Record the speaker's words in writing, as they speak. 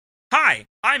Hi,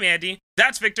 I'm Andy,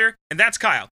 that's Victor, and that's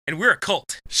Kyle, and we're a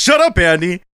cult. Shut up,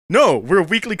 Andy! No, we're a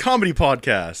weekly comedy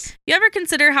podcast. You ever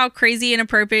consider how crazy and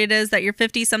appropriate it is that your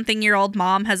 50-something-year-old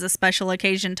mom has a special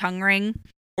occasion tongue ring?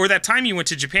 Or that time you went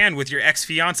to Japan with your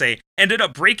ex-fiancé, ended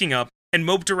up breaking up, and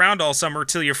moped around all summer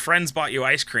till your friends bought you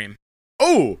ice cream.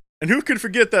 Oh, and who could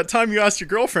forget that time you asked your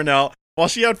girlfriend out while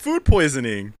she had food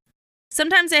poisoning?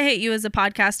 Sometimes I Hate You is a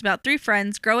podcast about three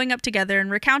friends growing up together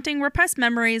and recounting repressed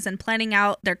memories and planning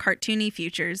out their cartoony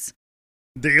futures.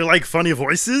 Do you like funny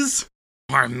voices?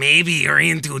 Or maybe you're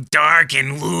into dark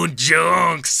and lewd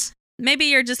jokes. Maybe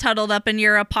you're just huddled up in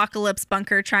your apocalypse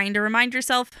bunker trying to remind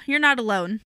yourself you're not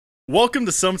alone. Welcome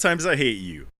to Sometimes I Hate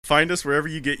You. Find us wherever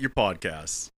you get your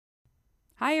podcasts.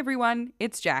 Hi everyone,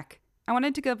 it's Jack. I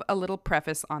wanted to give a little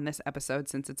preface on this episode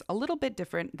since it's a little bit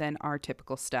different than our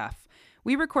typical stuff.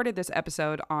 We recorded this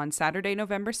episode on Saturday,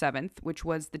 November 7th, which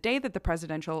was the day that the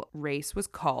presidential race was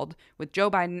called, with Joe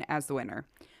Biden as the winner.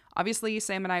 Obviously,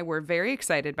 Sam and I were very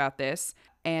excited about this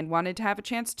and wanted to have a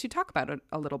chance to talk about it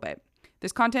a little bit.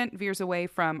 This content veers away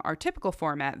from our typical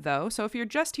format, though, so if you're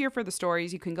just here for the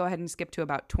stories, you can go ahead and skip to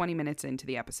about 20 minutes into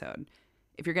the episode.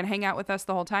 If you're going to hang out with us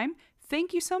the whole time,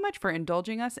 thank you so much for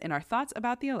indulging us in our thoughts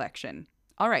about the election.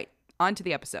 All right, on to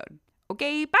the episode.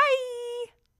 Okay, bye!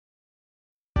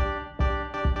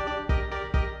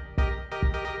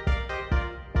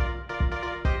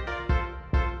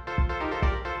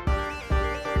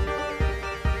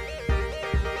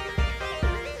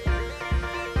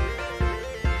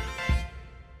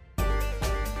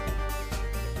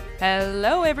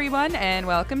 Hello, everyone, and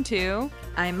welcome to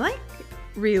I'm like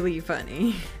really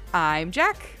funny. I'm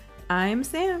Jack. I'm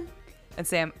Sam. And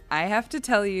Sam, I have to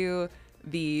tell you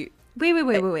Wait.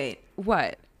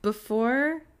 What?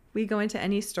 Before we go into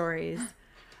any stories,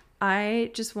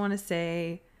 I just want to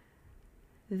say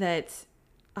that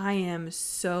I am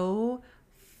so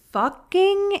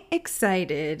fucking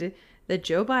excited that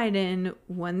Joe Biden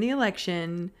won the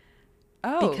election.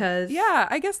 Oh, because yeah,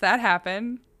 I guess that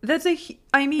happened.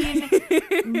 I mean,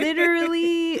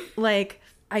 literally, like,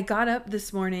 I got up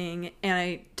this morning and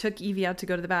I took Evie out to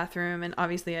go to the bathroom, and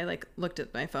obviously I looked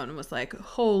at my phone and was like,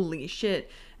 holy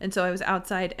shit. And so I was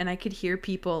outside and I could hear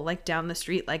people down the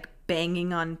street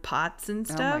banging on pots and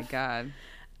stuff. Oh my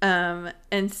god.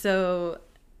 And so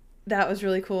that was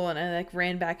really cool, and I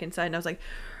ran back inside and I was like,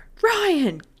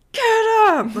 Ryan, get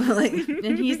up.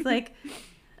 And he's like,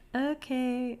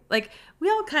 okay. We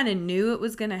all kind of knew it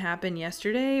was gonna happen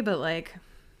yesterday, but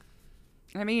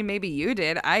I mean, maybe you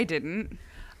did. I didn't.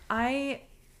 I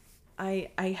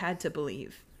had to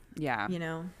believe. Yeah. You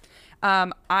know?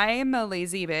 I'm a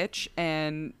lazy bitch,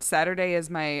 and Saturday is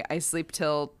I sleep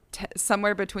till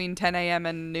somewhere between 10 a.m.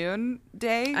 and noon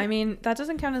day. I mean, that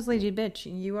doesn't count as lazy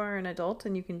bitch. You are an adult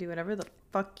and you can do whatever the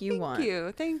fuck you want.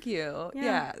 Thank you. Yeah.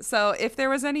 Yeah. So if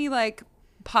there was any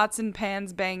pots and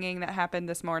pans banging that happened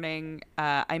this morning,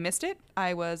 I missed it.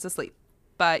 I was asleep.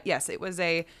 But yes, it was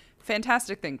a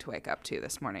fantastic thing to wake up to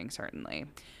this morning, certainly.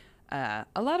 A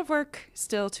lot of work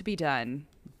still to be done,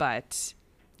 but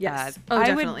Yes. I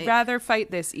definitely. would rather fight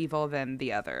this evil than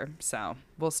the other. So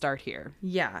we'll start here.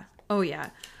 Yeah. Oh, yeah.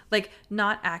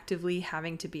 Not actively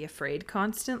having to be afraid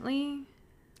constantly.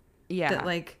 Yeah.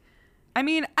 That, I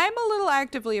mean, I'm a little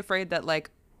actively afraid that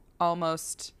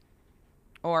almost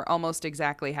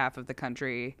exactly half of the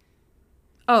country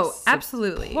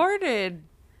absolutely supported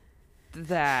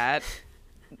that,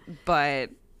 but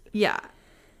yeah.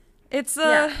 It's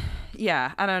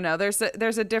yeah, I don't know. There's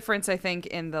a difference, I think,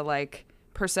 in the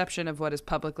perception of what is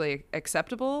publicly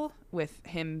acceptable with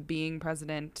him being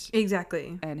president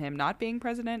Exactly. and him not being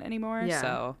president anymore. Yeah.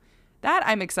 So that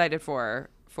I'm excited for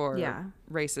Yeah.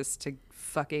 racists to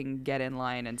fucking get in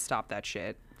line and stop that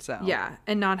shit. So Yeah,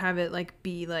 and not have it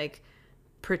be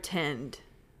pretend.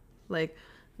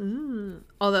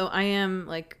 Although I am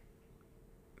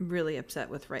really upset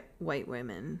with white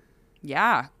women.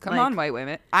 Yeah, come on, white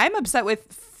women. I'm upset with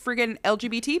friggin'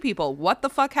 LGBT people. What the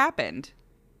fuck happened?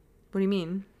 What do you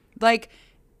mean?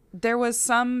 There was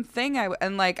something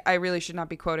I really should not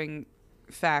be quoting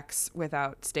facts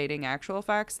without stating actual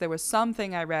facts. There was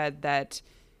something I read that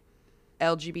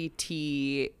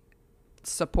LGBT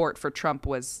support for Trump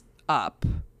was up,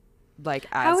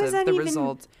 How is as that the even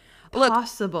result.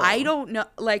 possible? Look, I don't know.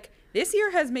 This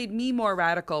year has made me more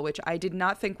radical, which I did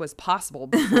not think was possible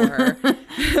before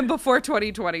before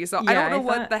 2020. So I don't know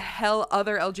what the hell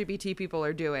other LGBT people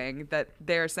are doing that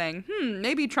they're saying,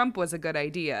 maybe Trump was a good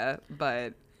idea,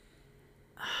 but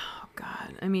Oh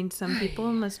God. I mean, some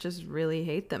people must just really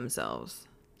hate themselves.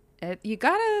 you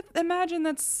gotta imagine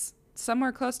that's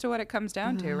somewhere close to what it comes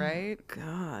down to, right?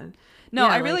 God. No,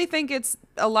 Yeah, I really like- think it's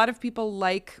a lot of people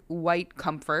like white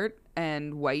comfort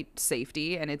and white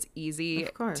safety, and it's easy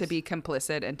Of course. to be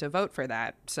complicit and to vote for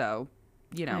that. So,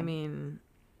 you know, I mean,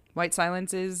 white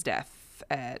silence is death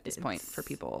at this point for It's-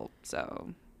 people.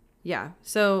 So, yeah.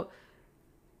 So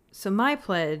my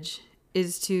pledge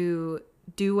is to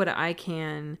do what I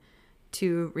can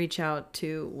to reach out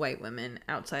to white women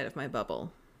outside of my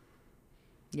bubble.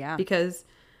 yeah. Because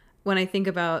when I think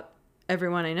about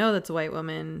everyone I know that's a white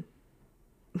woman,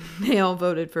 they all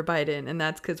voted for Biden, and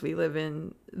that's because we live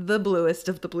in the bluest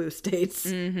of the blue states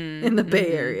in the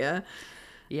Bay Area.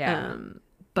 Yeah.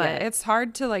 But Yeah, it's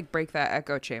hard to like break that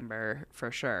echo chamber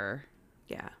for sure.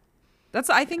 yeah.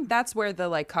 I think that's where the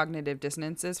like cognitive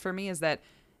dissonance is for me, is that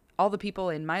all the people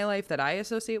in my life that I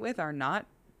associate with are not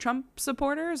Trump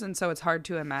supporters, and so it's hard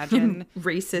to imagine.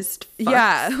 Racist.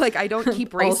 Yeah, fucks. like I don't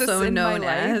keep racists Also in my known life.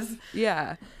 as.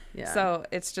 Yeah. Yeah. So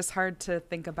it's just hard to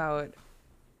think about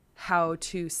how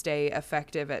to stay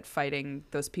effective at fighting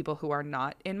those people who are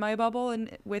not in my bubble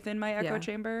and within my echo Yeah.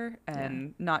 chamber,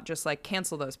 and not just like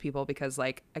cancel those people, because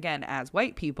like, again, as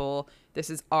white people, this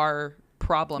is our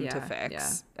problem to Yeah, fix,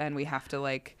 yeah. and we have to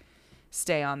like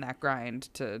stay on that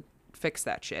grind to fix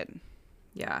that shit.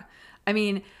 Yeah. I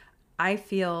mean, I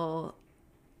feel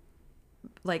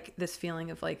like this feeling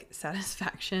of like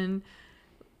satisfaction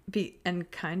and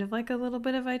kind of like a little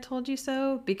bit of I told you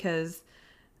so, because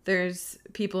there's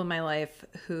people in my life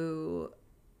who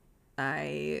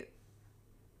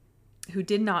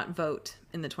did not vote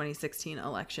in the 2016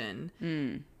 election.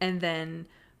 And then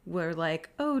were like,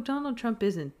 "Oh, Donald Trump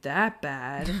isn't that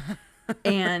bad."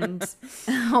 And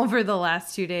over the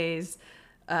last 2 days,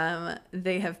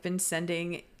 they have been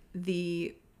sending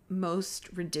the most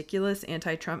ridiculous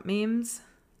anti-Trump memes.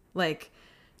 Like,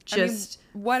 just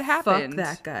what happened? fuck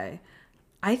that guy.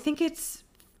 I think it's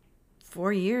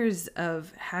 4 years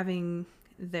of having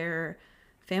their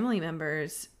family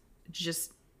members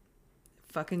just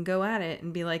fucking go at it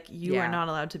and be like, you Yeah. are not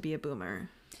allowed to be a boomer.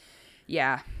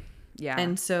 Yeah.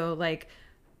 And so like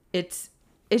it's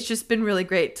just been really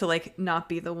great to like not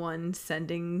be the one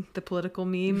sending the political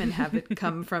meme and have it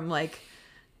come from like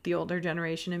the older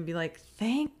generation and be like,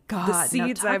 thank God.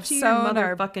 seeds now talk I've to sown your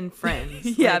are- motherfucking friends.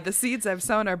 Yeah, Like, the seeds I've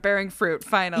sown are bearing fruit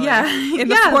finally. Yeah, in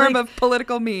the yeah, form like- of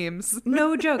political memes.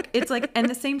 no joke. It's like, and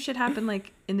the same shit happened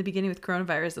like in the beginning with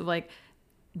coronavirus of like,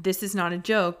 this is not a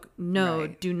joke. No,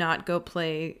 Right. do not go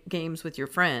play games with your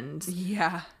friends.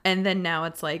 Yeah. And then now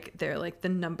it's like they're like the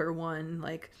number one,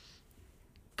 like,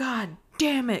 God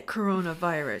damn it,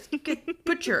 coronavirus.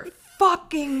 Put your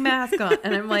fucking mask on.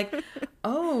 And I'm like,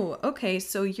 oh, okay,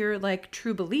 so you're like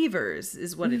true believers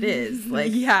is what it is.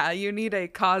 Like, Yeah, you need a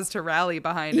cause to rally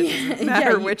behind it. Yeah, Doesn't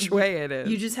matter yeah, which way it is.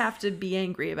 you just have to be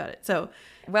angry about it. So,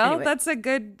 well, anyway. that's a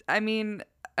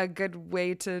good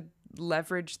way to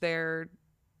leverage their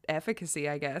efficacy,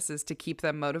 I guess, is to keep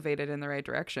them motivated in the right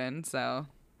direction. So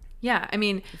yeah, I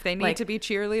mean, if they need like, to be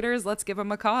cheerleaders, let's give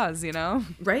them a cause, you know?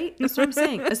 right? That's what I'm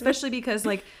saying. Especially because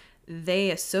like they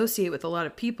associate with a lot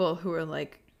of people who are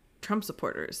like Trump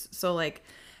supporters. So like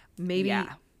maybe,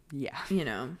 Yeah. you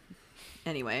know,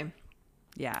 anyway.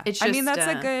 Yeah. It's I mean, just,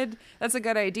 that's a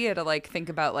good idea to like think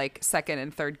about like second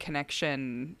and third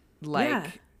connection, like Yeah.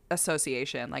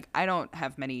 association. Like I don't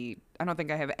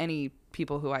think I have any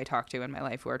people who I talk to in my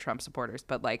life who are Trump supporters,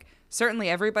 but like certainly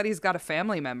everybody's got a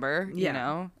family member, you Yeah.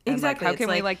 know? And, Exactly. Like, how It's can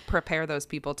we like like prepare those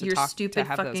people to Your talk stupid to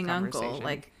have fucking those uncle. conversations?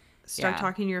 Like, start Yeah.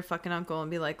 talking to your fucking uncle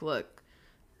and be like, look,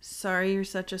 sorry you're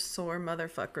such a sore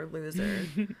motherfucker loser.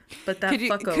 But that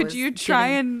fucko could is you try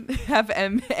getting- and have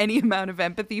any amount of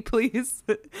empathy, please?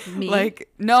 Me? Like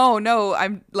no,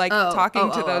 I'm like Oh, talking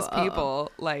oh, to oh, those oh, oh.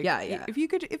 people. Like Yeah. if you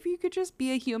could just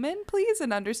be a human, please,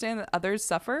 and understand that others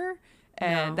suffer,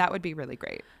 and No. that would be really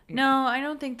great. No, I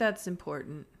don't think that's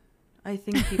important. I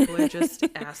think people are just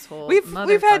assholes. We've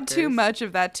had too motherfuckers. much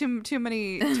of that. Too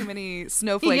many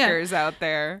snowflakers out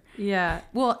there. Yeah.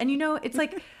 Well, and you know, it's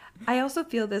like I also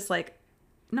feel this like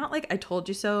not like I told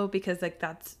you so because like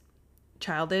that's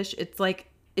childish. It's like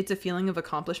it's a feeling of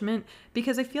accomplishment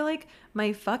because I feel like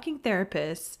my fucking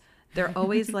therapists, they're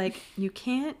always like, you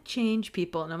can't change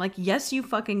people. And I'm like, yes, you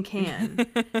fucking can.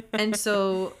 And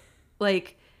so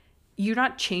like you're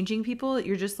not changing people,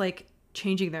 you're just like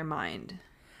changing their mind.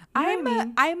 You know what I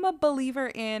mean? I'm a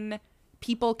believer in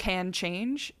people can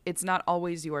change. It's not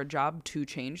always your job to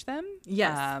change them.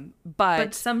 Yes.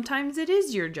 But sometimes it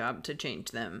is your job to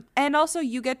change them. and also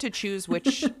you get to choose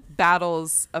which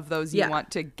battles of those you Yeah.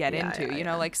 want to get Yeah, into. yeah, You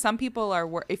know, yeah. like some people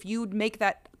are if you make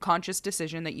that conscious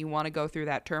decision that you want to go through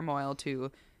that turmoil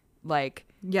to like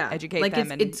Yeah. educate like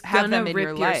them and it's have gonna them in rip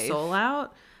your life. soul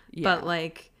out. Yeah. But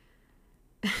like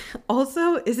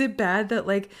also, is it bad that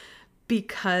like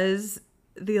because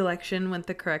the election went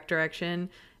the correct direction,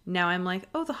 now I'm like,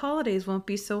 oh, the holidays won't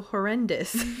be so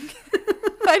horrendous.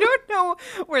 I don't know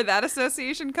where that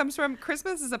association comes from.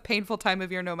 Christmas is a painful time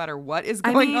of year no matter what is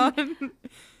going on.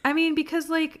 I mean, because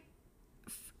like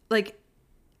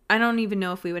I don't even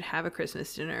know if we would have a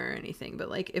Christmas dinner or anything, but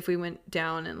like if we went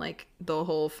down and like the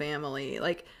whole family,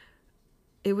 like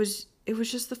it was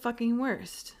just the fucking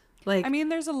worst. Like, I mean,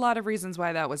 there's a lot of reasons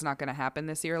why that was not going to happen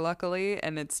this year, luckily,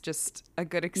 and it's just a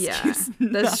good excuse. yeah,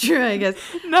 that's true, I guess.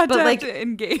 Not but to like, have to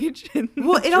engage in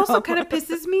well, it also drama. kind of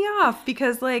pisses me off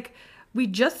because like we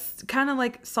just kind of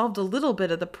like solved a little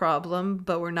bit of the problem,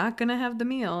 but we're not gonna have the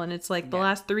meal, and it's like the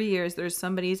last 3 years there's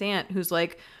somebody's aunt who's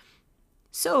like,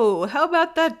 so how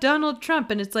about that Donald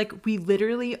Trump? And it's like, we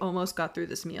literally almost got through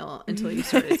this meal until you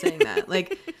started saying that.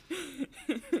 Like,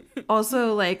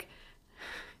 also like,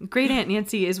 Great Aunt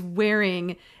Nancy is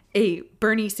wearing a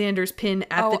Bernie Sanders pin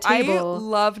at the table. I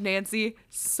love Nancy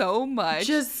so much.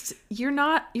 Just you're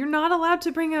not allowed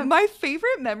to bring up. My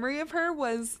favorite memory of her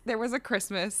was there was a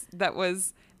Christmas that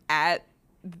was at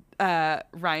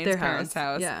Ryan's Their parents'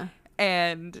 house. Yeah.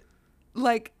 And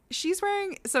like she's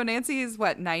wearing, so Nancy is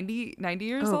what, 90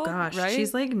 years Oh old? gosh, right?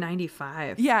 she's like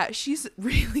 95. Yeah, she's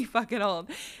really fucking old.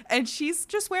 And she's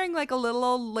just wearing like a little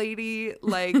old lady,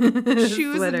 like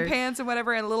shoes Sweater. and pants and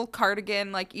whatever, and a little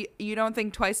cardigan. Like you don't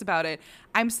think twice about it.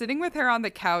 I'm sitting with her on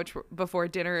the couch before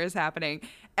dinner is happening.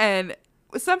 And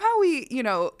somehow we,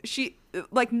 she,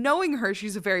 like knowing her,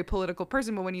 she's a very political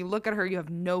person. But when you look at her, you have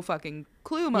no fucking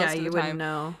clue most of the time. you wouldn't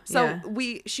know. So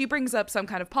Yeah. she brings up some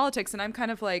kind of politics, and I'm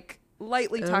kind of like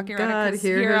lightly talking around it God, because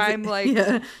here here goes it. I'm like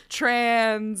Yeah.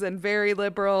 trans and very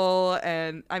liberal,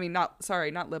 and I mean not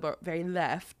liberal, very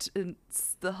left.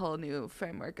 It's the whole new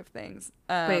framework of things.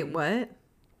 Wait, what?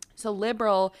 So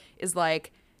liberal is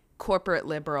like corporate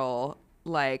liberal,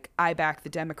 like I back the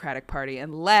Democratic Party,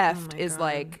 and left my is God.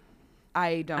 like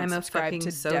I don't I'm a subscribe fucking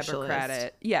to socialist.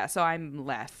 Democratic. Yeah, so I'm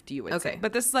left, you would say. Okay.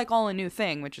 But this is like all a new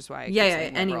thing, which is why I keep Yeah.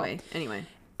 saying liberal.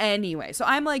 Anyway. So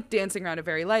I'm like dancing around it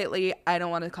very lightly. I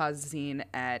don't want to cause a scene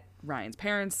at Ryan's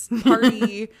parents'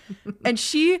 party. And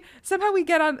somehow we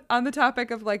get on the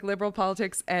topic of like liberal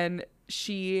politics, and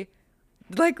she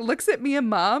like looks at me and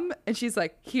Mom, and she's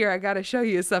like, here, I gotta show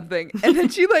you something. And then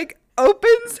she like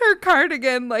opens her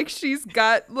cardigan like she's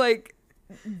got like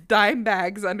dime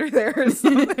bags under there or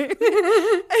something.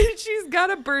 And she's got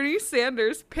a Bernie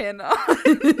Sanders pin on.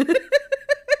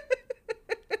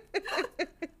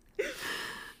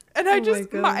 And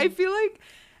I feel like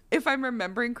if I'm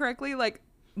remembering correctly, like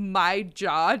my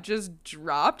jaw just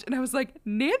dropped, and I was like,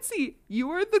 Nancy, you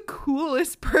are the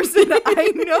coolest person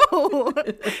I know.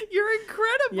 You're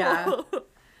incredible.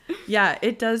 Yeah,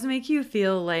 it does make you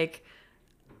feel like,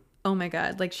 oh my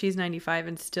God, like she's 95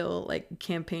 and still like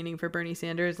campaigning for Bernie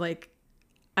Sanders. Like,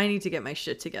 I need to get my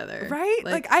shit together. Right?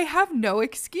 Like I have no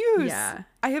excuse. Yeah.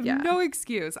 I have Yeah. no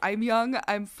excuse. I'm young.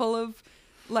 I'm full of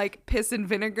like piss and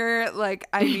vinegar. Like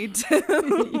I need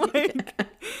to like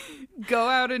go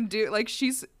out and do like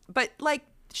but like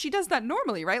she does that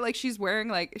normally, right? Like she's wearing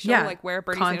like she'll like wear a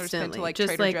Bernie Sanders pin constantly. to like Just,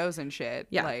 Trader like- Joe's and shit.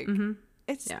 Yeah. Like Mhm.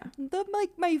 it's Yeah.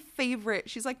 my favorite.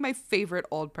 She's like my favorite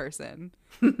old person.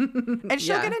 And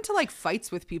she'll Yeah. get into like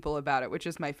fights with people about it, which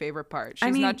is my favorite part.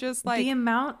 She's not just like the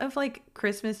amount of like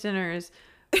Christmas dinners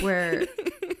where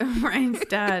Ryan's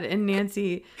dad and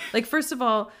Nancy, like, first of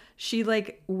all, she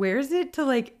like wears it to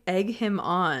like egg him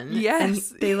on.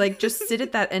 Yes. And they like just sit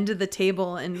at that end of the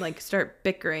table and like start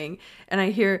bickering. And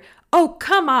I hear, oh,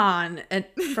 come on, and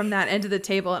from that end of the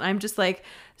table. And I'm just like,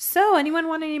 so anyone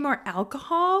want any more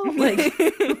alcohol? Like,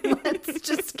 let's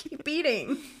just keep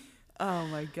eating. oh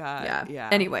my God. Yeah. Yeah.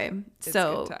 Anyway, It's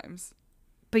so good times.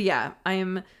 but yeah,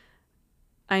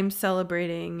 I'm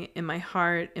celebrating in my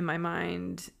heart, in my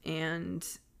mind, and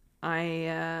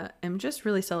I am just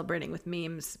really celebrating with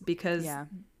memes because Yeah.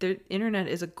 the internet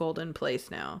is a golden place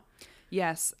now.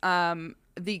 Yes.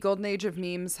 The golden age of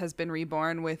memes has been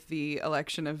reborn with the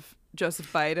election of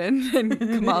Joseph Biden and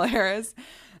Kamala Harris.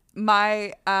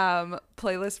 My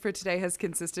playlist for today has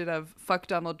consisted of Fuck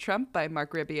Donald Trump by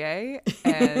Mark Ribier.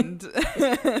 And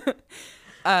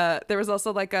there was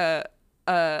also like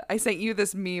I sent you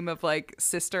this meme of like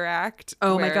Sister Act.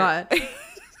 Oh my where- God.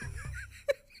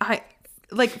 I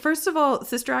like, first of all,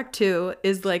 Sister Act 2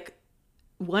 is like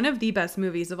one of the best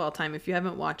movies of all time. If you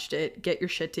haven't watched it, get your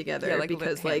shit together Yeah, like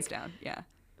because hands like down. Yeah.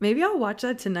 maybe I'll watch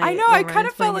that tonight. I know. while I kind Ryan's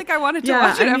of felt playing like it. I wanted to Yeah,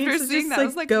 watch it I need after to seeing just, that. I like,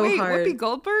 was like, go wait, hard Whoopi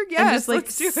Goldberg? Yes, and just like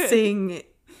let's do it. sing.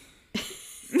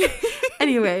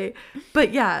 Anyway,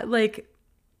 but yeah, like,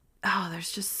 oh,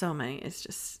 there's just so many.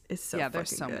 It's so yeah, there's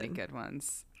fucking so good. many good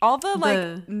ones. All the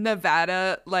like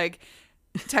Nevada, like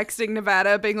texting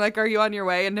Nevada being like, are you on your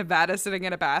way? And Nevada sitting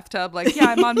in a bathtub like, yeah,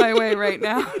 I'm on my way right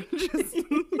now. Just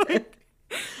like,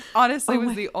 honestly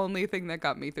was the only thing that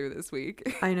got me through this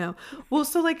week. I know. Well,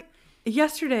 so like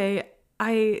yesterday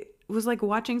I was like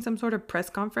watching some sort of press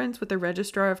conference with the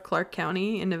registrar of Clark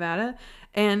County in Nevada,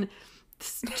 and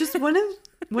just one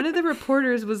of the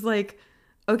reporters was like,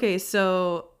 okay,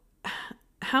 so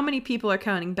how many people are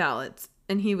counting ballots?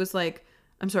 And he was like,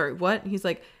 I'm sorry, what? And he's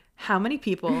like, how many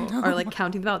people are like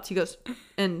counting the ballots? He goes,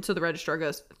 and so the registrar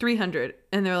goes, 300.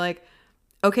 And they're like,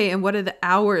 okay, and what are the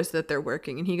hours that they're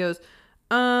working? And he goes,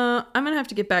 I'm gonna have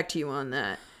to get back to you on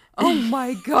that. Oh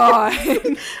my God.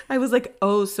 I was like,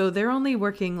 oh, so they're only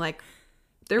working like,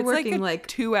 they're It's working like a like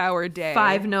 2-hour day.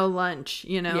 5 no lunch,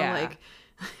 you know, Yeah. like.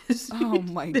 Oh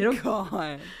my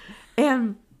God.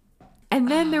 And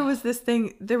then there was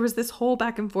this whole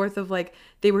back and forth of like,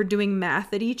 they were doing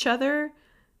math at each other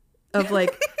of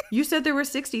like, you said there were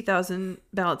 60,000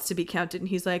 ballots to be counted. And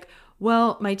he's like,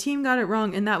 well, my team got it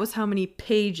wrong. And that was how many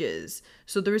pages.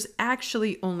 So there was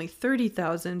actually only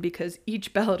 30,000 because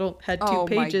each ballot had 2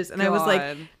 pages. And I was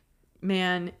like,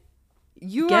 man,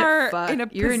 you get are fucked. in a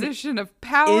You're an position of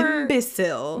power.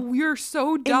 imbecile. You're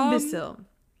so dumb. Imbecile.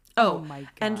 Oh my God.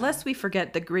 And lest we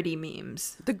forget the gritty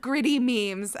memes. The gritty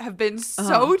memes have been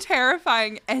so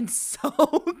terrifying and so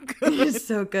good. It's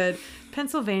so good.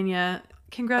 Pennsylvania,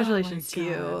 congratulations to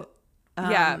you.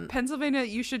 Yeah, Pennsylvania,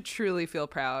 you should truly feel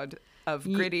proud of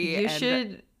gritty. You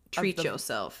should treat the-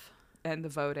 yourself. And the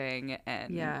voting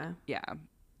and Yeah. Fuck.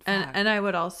 And I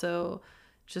would also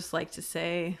just like to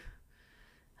say,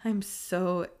 I'm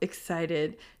so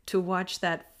excited to watch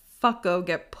that fucko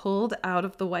get pulled out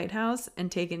of the White House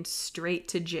and taken straight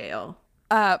to jail.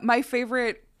 My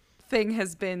favorite thing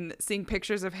has been seeing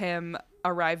pictures of him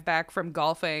arrive back from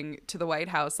golfing to the White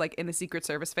House, like in the Secret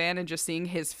Service van, and just seeing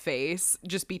his face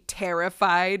just be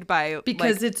terrified by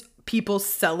Because like, it's people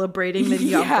celebrating that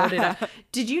he got Yeah. voted out.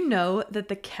 Did you know that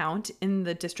the count in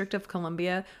the District of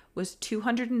Columbia was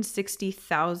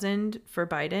 260,000 for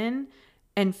Biden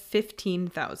and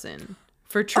 15,000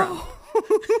 for Trump?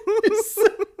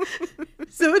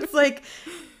 So it's like...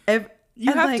 you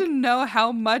and, have like, to know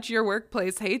how much your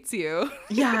workplace hates you.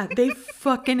 Yeah, they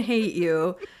fucking hate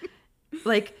you.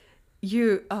 Like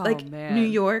you man. New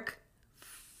York,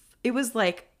 it was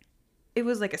like a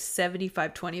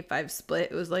 75-25 split.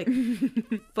 It was like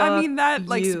I mean, that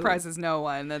like you. surprises no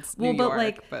one. That's New Well, but, York,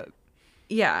 like, but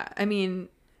Yeah, I mean,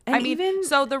 and I mean, even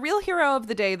so the real hero of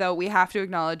the day, though, we have to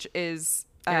acknowledge is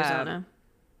Arizona.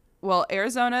 Well,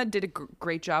 Arizona did a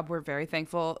great job. We're very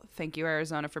thankful. Thank you,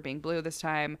 Arizona, for being blue this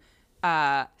time.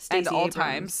 And Stacey all Abrams.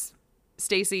 times.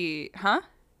 Stacey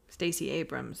Stacey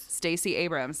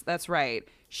Abrams, that's right.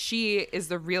 She is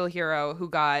the real hero who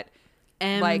got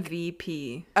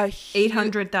MVP. a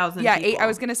 800,000 Yeah, people. I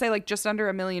was gonna say like just under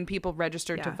 1 million people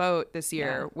registered to Yeah. vote this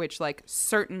year, Yeah. which like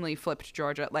certainly flipped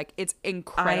Georgia. Like it's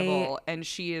incredible, and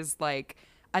she is like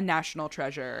a national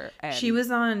treasure. And She was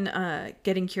on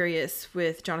Getting Curious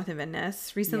with Jonathan Van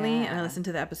Ness recently, and I Yeah. listened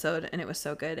to the episode, and it was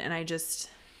so good. And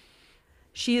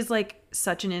she is like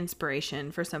such an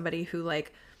inspiration for somebody who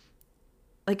like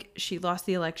she lost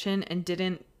the election and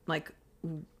didn't like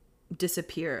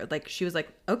disappear. Like she was like,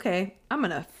 okay, I'm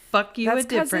gonna fuck you That's a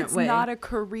different it's way. not a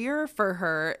career for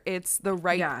her. It's the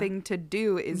right Yeah. thing to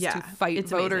do is Yeah, to fight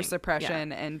it's voter amazing.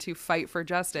 suppression and to fight for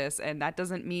justice. And that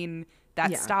doesn't mean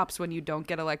that Yeah. stops when you don't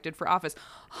get elected for office.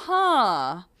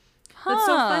 Huh. That's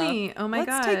so funny. Oh my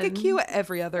Let's take a God. cue,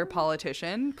 every other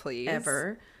politician, please.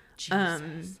 Ever.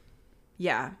 Jesus.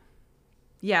 Yeah.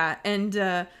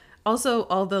 And also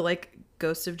all the like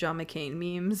Ghost of John McCain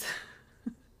memes.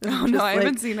 Oh Just, no, I like,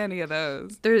 haven't seen any of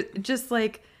those. They're just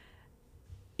like,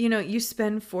 you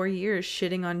spend 4 years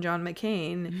shitting on John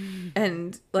McCain,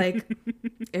 and like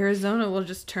Arizona will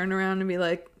just turn around and be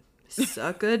like,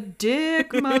 suck a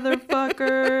dick,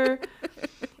 motherfucker.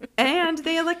 And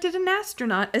they elected an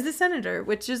astronaut as a senator,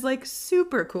 which is like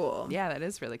super cool. Yeah, that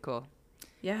is really cool.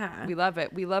 Yeah. We love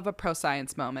it. We love a pro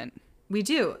science moment. We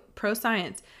do. Pro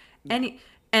science.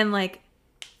 And like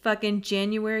fucking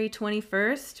January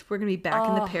 21st, we're going to be back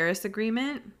in the Paris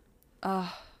Agreement.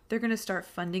 They're going to start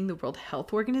funding the World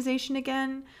Health Organization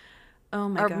again. Oh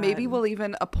my God. Or maybe we'll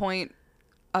even appoint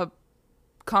a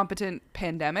competent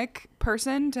pandemic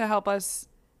person to help us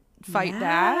fight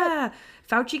that.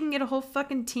 Fauci can get a whole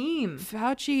fucking team.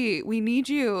 Fauci, we need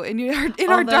you in our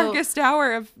Although- darkest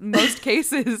hour of most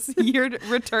cases. Your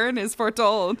return is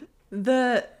foretold.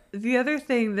 The other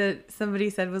thing that somebody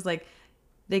said was like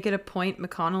they could appoint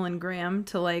McConnell and Graham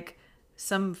to like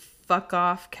some fuck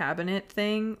off cabinet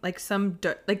thing, like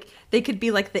like they could be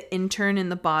like the intern in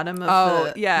the bottom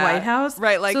of the White House,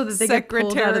 right? Like so that they get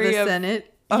pulled out of the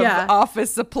Senate. Of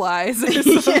office supplies.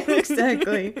 Yeah,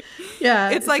 exactly.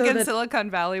 Yeah, it's like so in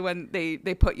Silicon Valley when they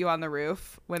put you on the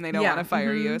roof when they don't want to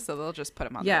fire you, so they'll just put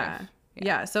them on the roof.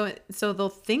 Yeah. So they'll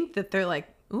think that they're like,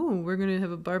 ooh, we're gonna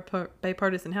have a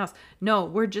bipartisan house. No,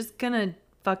 we're just gonna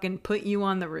fucking put you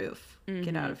on the roof.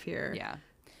 Get out of here. Yeah.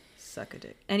 Suck a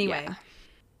dick. Anyway. Yeah.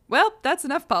 Well, that's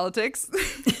enough politics.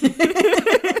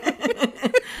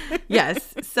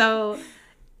 Yes. So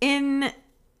in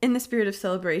the spirit of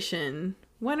celebration,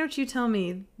 why don't you tell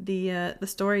me the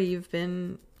story you've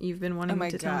been wanting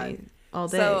to tell me all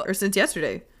day, or since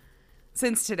yesterday?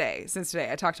 Since today.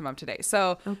 I talked to Mom today.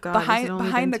 So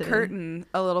behind the curtain,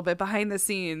 a little bit behind the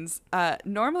scenes,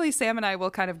 normally Sam and I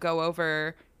will kind of go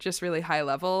over just really high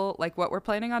level, like what we're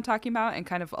planning on talking about, and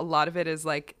kind of a lot of it is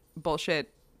like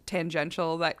bullshit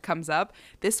tangential that comes up.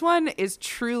 This one is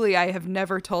truly, I have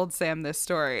never told Sam this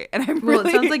story, and I'm really... Well,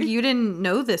 it sounds like you didn't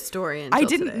know this story until I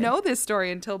didn't today. know this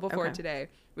story until before today,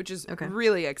 which is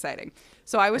really exciting.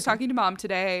 So I was talking to Mom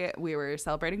today. We were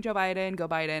celebrating Joe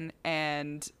Biden,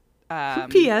 and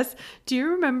P.S. Do you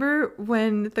remember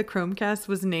when the Chromecast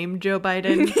was named Joe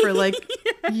Biden for like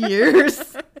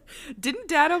years? Didn't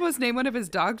Dad almost name one of his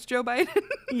dogs Joe Biden?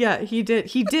 Yeah, he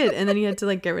did, and then he had to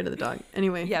like get rid of the dog.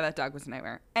 Anyway. Yeah, that dog was a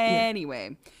nightmare.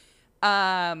 Anyway.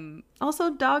 Also,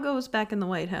 Doggo's back in the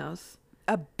White House.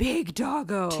 A big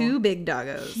doggo. 2 big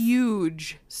doggos.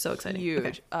 Huge. So exciting.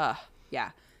 Huge. Okay.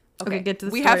 Yeah. Okay, get to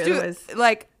the we story, have to, otherwise...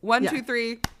 like, 1, 2,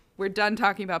 3, we're done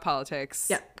talking about politics.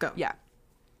 Yeah, go. Yeah.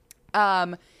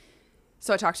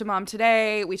 So I talked to Mom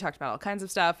today. We talked about all kinds of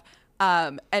stuff.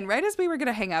 And right as we were going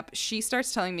to hang up, she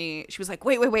starts telling me, she was like,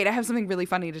 wait, I have something really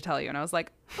funny to tell you. And I was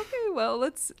like, okay, well,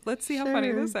 let's see how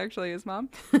funny this actually is, Mom.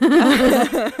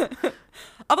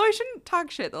 Although I shouldn't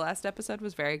talk shit. The last episode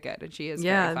was very good, and she is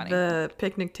very funny. Yeah, the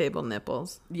picnic table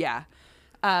nipples. Yeah.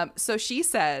 So she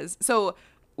says, so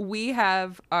we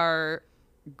have our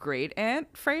great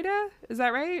aunt, Freda. Is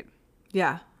that right?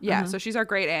 Yeah. Yeah. So she's our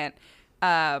great aunt.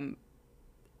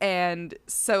 And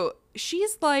so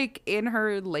she's like in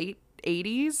her late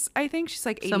 80s, I think. She's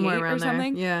like 88 somewhere around or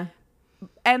something. There. Yeah.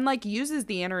 And like uses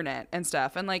the internet and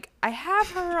stuff. And like I have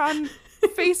her on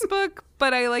Facebook,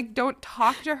 but I like don't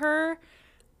talk to her.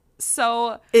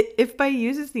 So if by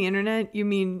uses the internet, you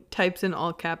mean types in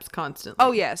all caps constantly.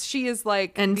 Oh, yes. She is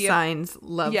like. And signs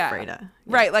love Freda. Yeah.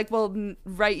 Right. Like we'll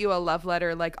write you a love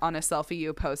letter like on a selfie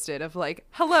you posted of like,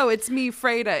 hello, it's me,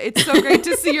 Freda. It's so great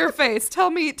to see your face.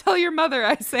 Tell your mother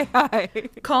I say hi.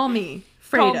 Call me,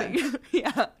 Freda. Call me.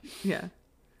 Yeah. Yeah.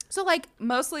 So like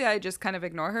mostly I just kind of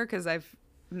ignore her because I've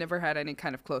never had any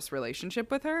kind of close relationship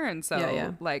with her. And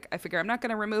so like I figure I'm not going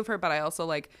to remove her, but I also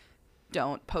like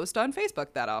don't post on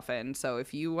Facebook that often. So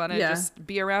if you want to just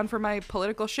be around for my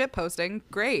political shit posting,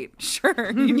 great.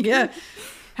 Sure. You can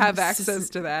have access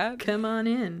to that. Come on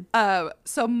in.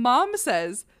 So Mom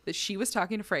says that she was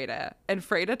talking to Freda, and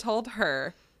Freda told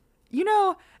her, you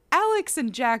know, Alex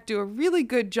and Jack do a really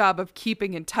good job of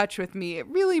keeping in touch with me. It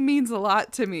really means a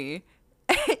lot to me.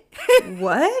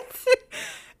 What?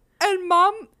 And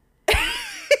Mom...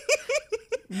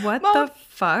 What the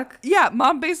fuck? Yeah,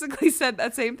 Mom basically said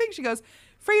that same thing. She goes,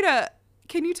 Freda,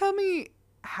 can you tell me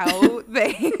how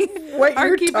they what are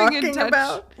you're keeping in talking touch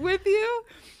about? with you?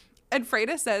 And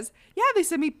Freda says, yeah, they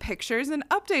send me pictures and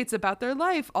updates about their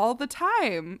life all the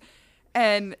time.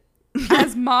 And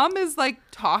as Mom is like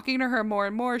talking to her more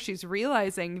and more, she's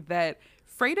realizing that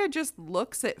Freda just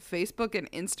looks at Facebook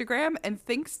and Instagram and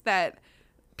thinks that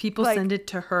people like, send it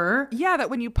to her. Yeah, that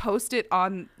when you post it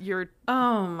on your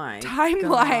God.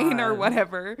 timeline or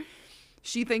whatever,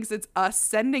 she thinks it's us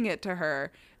sending it to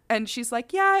her. And she's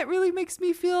like, yeah, it really makes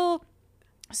me feel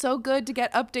so good to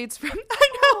get updates from... I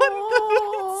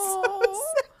know. So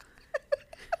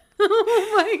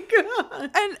oh my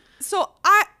God. And so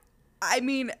I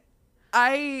mean,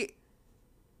 I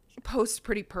post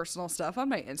pretty personal stuff on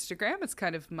my Instagram. It's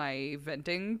kind of my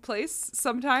venting place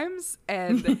sometimes.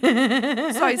 And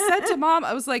so I said to Mom,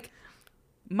 I was like,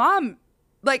 Mom,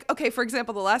 like, okay, for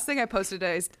example, the last thing I posted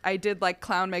is I did like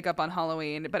clown makeup on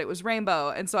Halloween, but it was rainbow.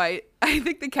 And so I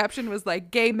think the caption was like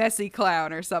gay messy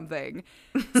clown or something.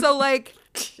 So like,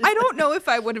 I don't know if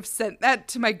I would have sent that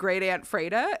to my great aunt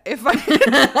Freda if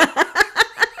I...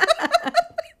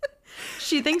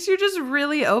 She thinks you're just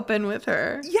really open with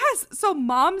her. Yes. So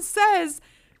Mom says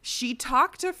she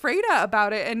talked to Freda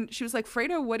about it, and she was like,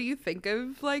 Freda, what do you think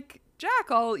of like Jack?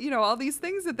 All these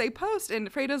things that they post. And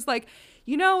Freda's like,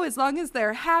 as long as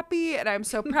they're happy, and I'm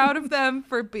so proud of them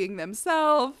for being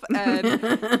themselves.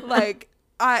 And like,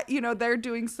 they're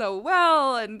doing so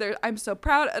well and I'm so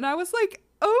proud. And I was like,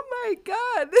 oh my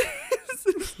God.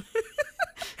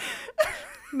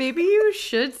 Maybe you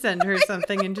should send her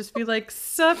something and just be like,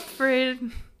 sup,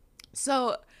 Fred.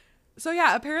 So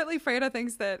yeah, apparently Freda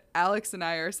thinks that Alex and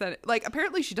I are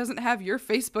apparently she doesn't have your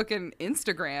Facebook and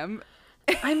Instagram.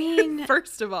 I mean,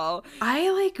 first of all,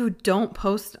 I don't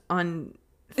post on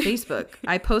Facebook.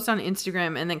 I post on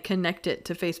Instagram and then connect it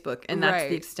to Facebook, and that's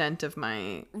the extent of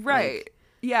my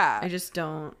yeah. I just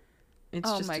don't. It's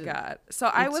oh just my God. So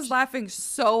I was laughing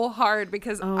so hard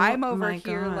because I'm over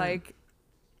here like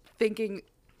thinking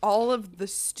all of the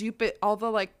stupid, all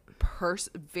the like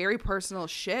very personal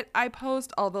shit I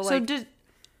post, all the like.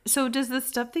 So does the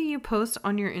stuff that you post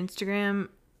on your Instagram,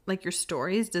 like your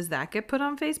stories, does that get put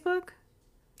on Facebook?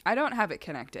 I don't have it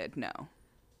connected. No.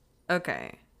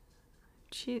 Okay.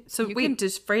 So wait,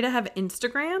 does Freda have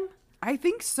Instagram? I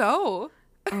think so.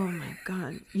 Oh my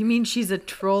God. You mean she's a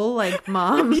troll like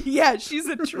Mom? Yeah, she's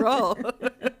a troll.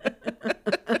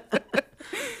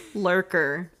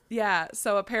 Lurker. Yeah,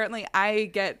 so apparently I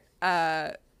get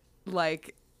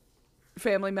like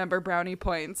family member brownie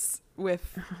points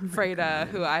with Freda,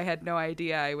 who I had no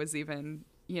idea I was even,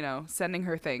 sending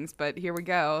her things, but here we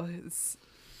go.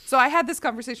 So I had this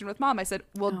conversation with Mom. I said,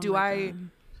 well, do I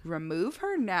remove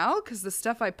her now? Because the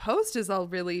stuff I post is all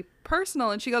really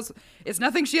personal. And she goes, it's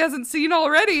nothing she hasn't seen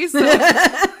already. So.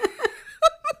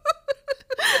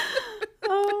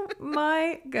 Oh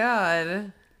my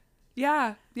God.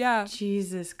 Yeah.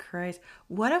 Jesus Christ.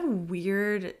 What a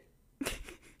weird...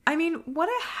 I mean, what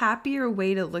a happier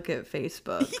way to look at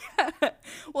Facebook. Yeah.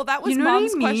 Well, that was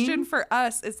Mom's question for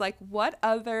us, is like, what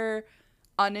other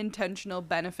unintentional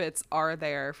benefits are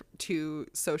there to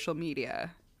social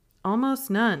media? Almost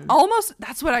none.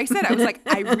 That's what I said. I was like,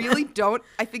 I really don't.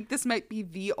 I think this might be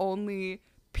the only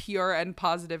pure and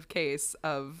positive case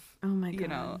of,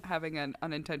 having an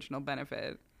unintentional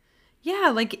benefit.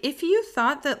 Yeah, like if you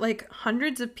thought that like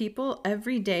hundreds of people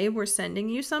every day were sending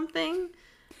you something.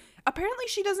 Apparently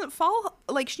she doesn't follow,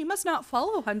 like she must not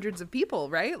follow hundreds of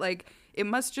people, right? Like it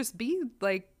must just be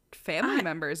like family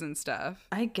members and stuff.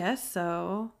 I guess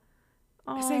so.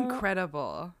 It's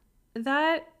incredible.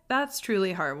 That's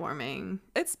truly heartwarming.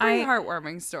 It's a pretty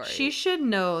heartwarming story. She should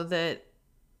know that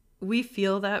we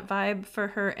feel that vibe for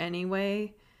her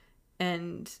anyway.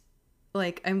 And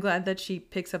like, I'm glad that she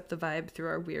picks up the vibe through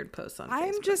our weird posts on Facebook.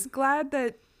 I'm just glad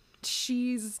that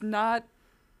she's not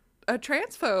a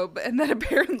transphobe and that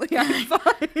apparently I'm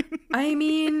fine. I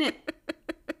mean...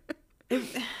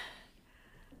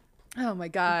 Oh my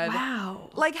God. Wow.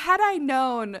 Like, had I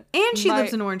known... And she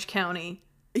lives in Orange County.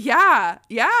 Yeah.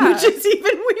 Which is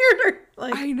even weirder.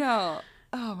 Like, I know.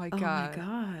 Oh my God. Oh my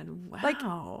God. Wow. Like,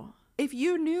 if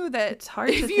you knew that... It's hard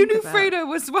to If think you knew about. Freda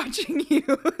was watching you...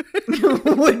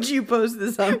 Would you post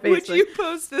this on Facebook? Would you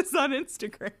post this on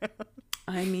Instagram?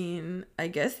 I mean, I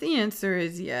guess the answer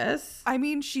is yes. I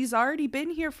mean, she's already been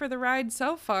here for the ride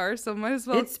so far, so might as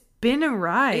well... It's been a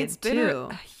ride, too.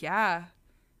 Yeah.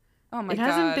 Oh my God. It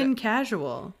hasn't been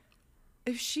casual.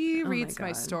 If she reads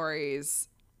my stories,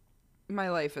 my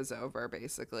life is over,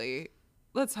 basically.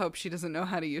 Let's hope she doesn't know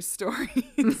how to use stories.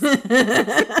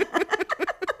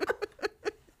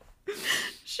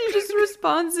 She just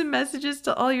responds in messages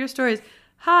to all your stories.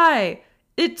 Hi,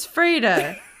 it's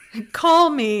Freda. Call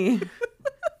me.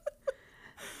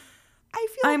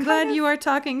 I'm glad you are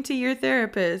talking to your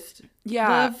therapist. Yeah.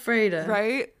 Love, Freda.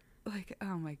 Right? Like,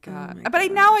 oh my God. my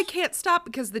but now I can't stop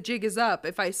because the jig is up.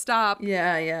 If I stop,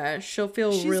 Yeah. She'll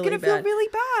feel she's really gonna bad. feel really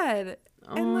bad.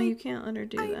 Oh, and like, you can't let her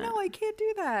do that. I know, I can't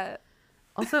do that.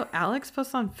 Also, Alex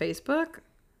posts on Facebook?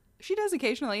 She does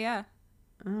occasionally, yeah.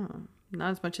 Oh,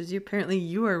 not as much as you. Apparently,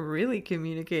 you are really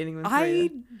communicating with I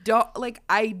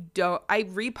Freda. I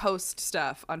repost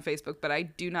stuff on Facebook, but I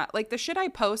do not, like, the shit I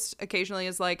post occasionally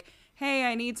is like, hey,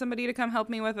 I need somebody to come help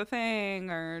me with a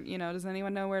thing, or, does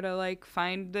anyone know where to like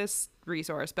find this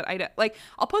resource? But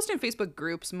I'll post in Facebook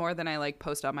groups more than I like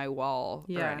post on my wall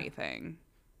or anything.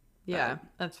 Yeah,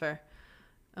 that's fair.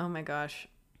 Oh my gosh.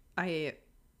 Isn't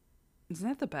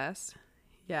that the best?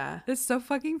 Yeah. It's so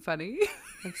fucking funny.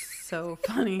 It's so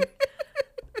funny.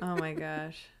 Oh my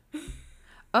gosh.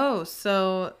 Oh,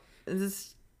 so this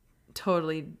is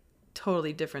totally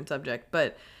different subject,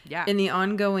 but yeah, in the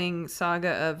ongoing saga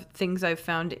of things I've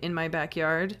found in my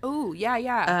backyard. Oh,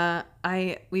 yeah.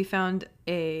 We found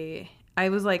I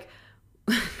was like,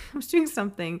 I was doing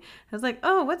something. I was like,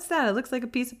 oh, what's that? It looks like a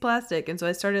piece of plastic. And so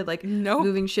I started like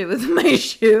moving shit with my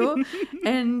shoe.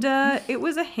 And it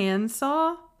was a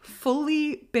handsaw,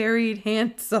 fully buried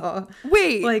handsaw.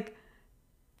 Wait.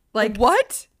 Like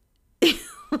what?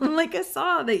 Like a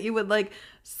saw that you would like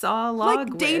saw log like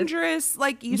with. dangerous,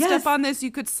 like you Yes. step on this,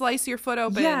 you could slice your foot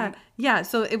open. Yeah.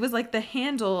 So it was like the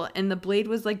handle and the blade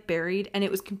was like buried and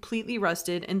it was completely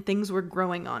rusted and things were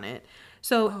growing on it.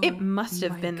 So it must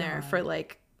have my been there for God.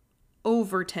 like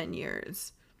over 10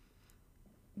 years.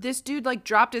 This dude like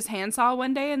dropped his handsaw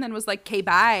one day and then was like, "Okay,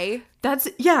 bye." That's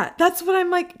what I'm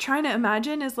like trying to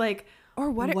imagine is like, Or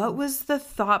what was the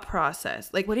thought process?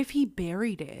 Like, what if he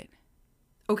buried it?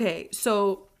 okay,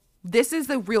 so This is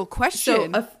the real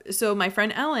question. So my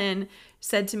friend Ellen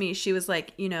said to me, she was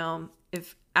like, you know,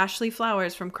 if Ashley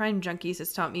Flowers from Crime Junkies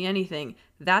has taught me anything,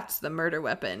 that's the murder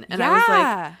weapon. And I was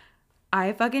like,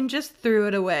 I fucking just threw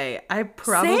it away. I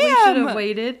probably should Sam! have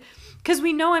waited because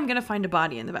we know I'm gonna find a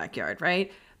body in the backyard,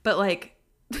 right? But like,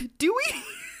 do we?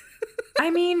 I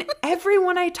mean,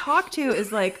 everyone I talk to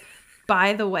is like,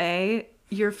 by the way,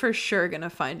 you're for sure gonna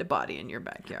find a body in your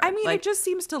backyard. I mean, like, it just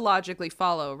seems to logically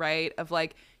follow, right? Of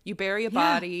like, you bury a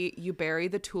body, you bury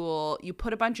the tool, you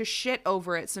put a bunch of shit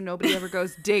over it so nobody ever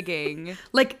goes digging.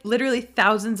 like literally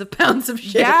thousands of pounds of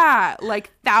shit. Yeah,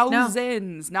 like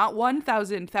thousands, not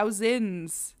 1,000,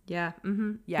 thousands. Yeah.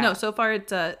 Mm-hmm. Yeah. No, so far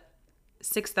it's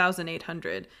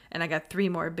 6,800, and I got 3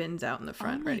 more bins out in the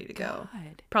front Oh my ready to go.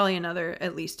 God. Probably another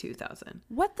at least 2,000.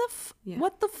 What the Yeah.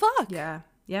 what the fuck? Yeah.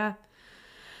 Yeah.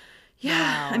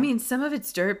 Yeah. Wow. I mean, some of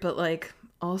it's dirt, but like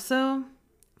also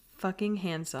fucking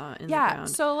handsaw in the Yeah, ground.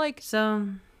 so like So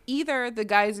either the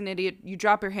guy's an idiot, you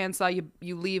drop your handsaw,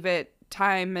 you leave it,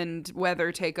 time and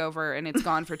weather take over and it's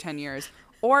gone for 10 years.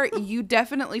 Or you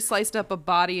definitely sliced up a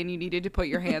body and you needed to put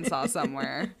your handsaw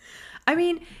somewhere. I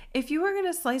mean, if you were going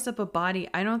to slice up a body,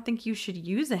 I don't think you should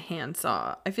use a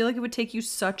handsaw. I feel like it would take you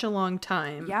such a long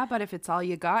time. Yeah, but if it's all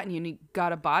you got and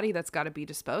got a body that's got to be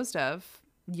disposed of,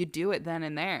 you do it then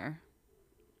and there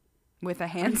with a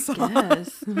handsaw.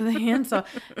 Yes, with a handsaw,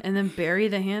 and then bury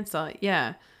the handsaw.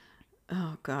 Yeah.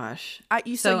 Oh gosh.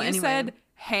 So you anyway, said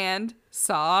hand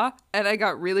saw, and I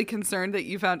got really concerned that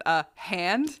you found a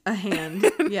hand. a hand.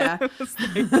 Yeah.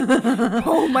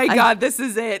 Oh my God, this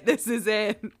is it. This is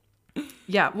it.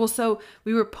 Yeah. Well, so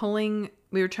we were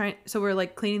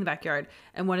like cleaning the backyard,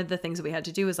 and one of the things that we had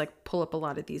to do was like pull up a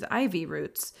lot of these ivy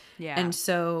roots. Yeah. And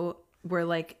so we're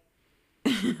like,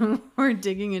 we're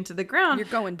digging into the ground. You're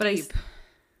going but deep.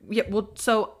 Yeah. Well,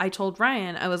 so I told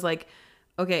Ryan, I was like,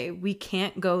 okay, we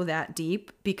can't go that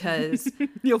deep because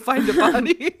You'll find a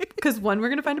body. because 1, we're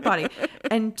gonna find a body,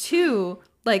 and 2,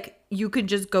 like you could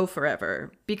just go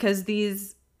forever because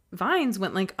these vines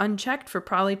went like unchecked for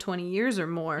probably 20 years or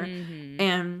more.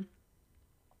 And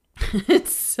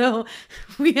so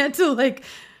we had to like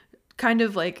kind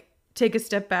of like take a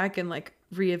step back and like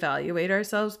reevaluate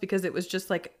ourselves because it was just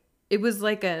like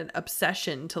an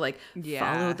obsession to like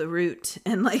follow the route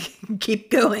and like keep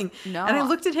going. No. And I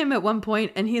looked at him at one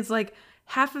point and he's like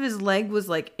half of his leg was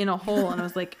like in a hole and I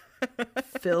was like,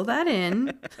 fill that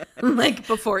in. Like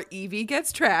Before Evie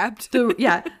gets trapped.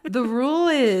 the rule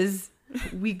is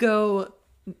we go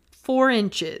 4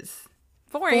 inches.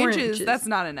 4 inches, that's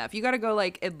not enough. You got to go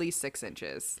like at least 6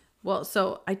 inches. Well,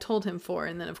 so I told him 4,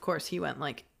 and then of course he went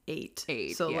like 8.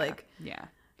 8. So yeah. like, yeah.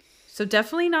 so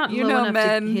definitely not You low know, enough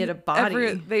men, to hit a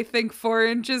body. they think 4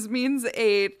 inches means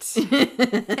 8.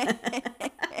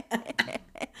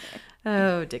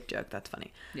 Oh, dick joke. That's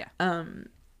funny. Yeah.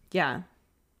 Yeah.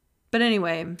 But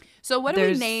anyway, So what do we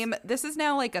there's- name? This is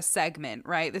now like a segment,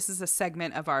 right? This is a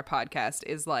segment of our podcast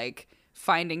is like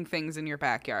finding things in your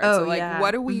backyard. Oh, So like yeah.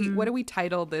 what do we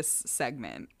title this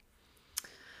segment?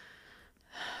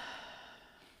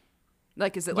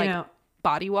 Like is it like know,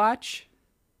 Body Watch?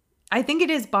 I think it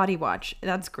is body watch.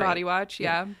 That's great. Body Watch,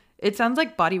 yeah. It sounds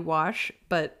like body wash,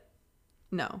 but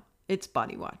no, it's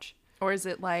body watch. Or is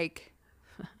it like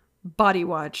Body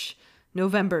watch,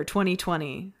 November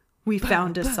 2020. We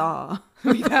found a saw.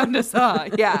 we found a saw?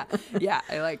 Yeah. Yeah,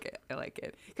 I like it. I like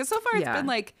it. Cuz so far it's Yeah. been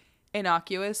like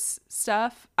innocuous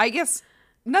stuff. I guess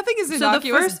nothing is So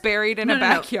innocuous buried in a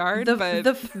backyard, The, but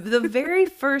the very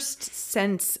first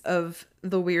sense of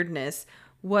the weirdness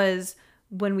was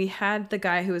when we had the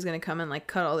guy who was going to come and like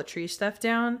cut all the tree stuff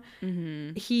down.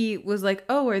 Mm-hmm. He was like,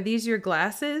 "Oh, are these your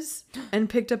glasses?" and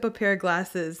picked up a pair of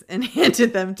glasses and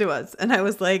handed them to us. And I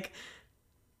was like,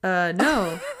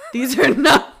 no, these are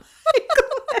not."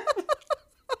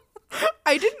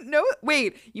 I didn't know.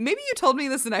 Wait, maybe you told me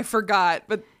this and I forgot.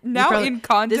 But now Probably- in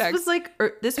context,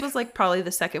 this was like probably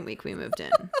the second week we moved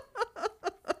in.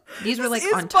 These were like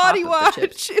this on is top Body of Watch. the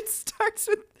chips. It starts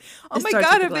with. Oh It my starts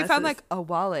god! with Have the they found glasses. like a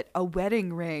wallet, a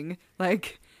wedding ring,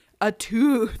 like a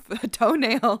tooth, a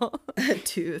toenail? A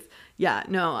tooth. Yeah,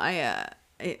 no,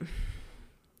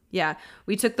 yeah,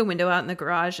 we took the window out in the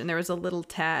garage and there was a little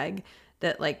tag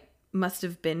that like must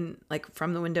have been like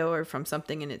from the window or from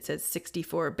something, and it says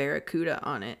 64 Barracuda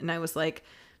on it. And I was like,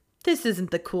 this isn't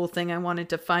the cool thing I wanted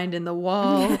to find in the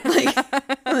wall.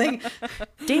 like,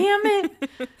 damn it.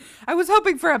 I was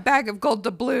hoping for a bag of gold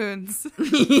doubloons.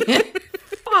 Yeah,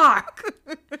 fuck.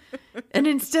 And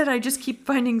instead I just keep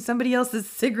finding somebody else's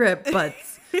cigarette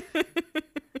butts.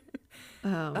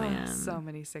 Oh man. So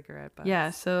many cigarette butts. Yeah,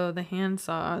 so the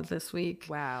handsaw this week.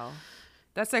 Wow.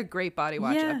 That's a great Body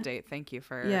Watch update. Thank you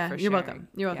for Yeah, for you're sharing. welcome.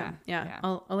 You're welcome. Yeah.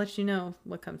 I'll let you know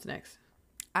what comes next.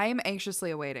 I am anxiously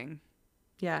awaiting.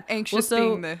 Yeah. Anxious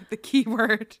Well, being the key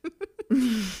word.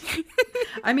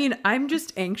 I mean, I'm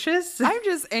just anxious. I'm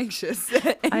just anxious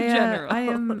in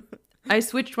general. I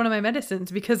switched one of my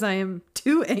medicines because I am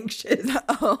too anxious.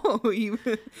 Oh, you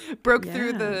broke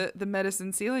through Yeah. the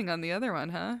medicine ceiling on the other one,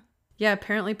 huh? Yeah,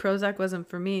 apparently Prozac wasn't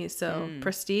for me. So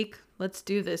Prestique, let's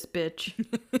do this, bitch.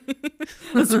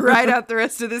 Let's ride out the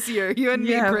rest of this year. You and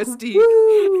me, Prestige.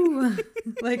 Woo!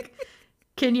 Like,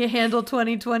 can you handle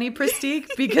 2020,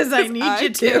 Prestique? Because I need you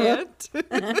to.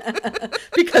 Can't.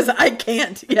 Because I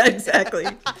can't. Yeah, exactly.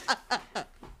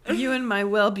 You and my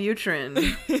Wellbutrin,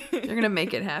 you're gonna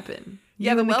make it happen.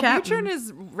 Yeah, You the and captain. Wellbutrin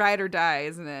is ride or die,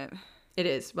 isn't it? It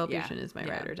is. Wellbutrin Yeah. is my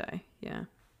Yeah. ride or die. Yeah,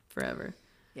 forever.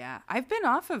 Yeah, I've been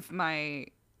off of my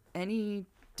any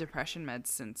depression meds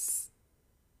since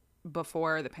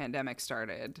before the pandemic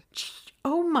started.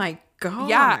 Oh my god.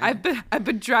 Yeah, I've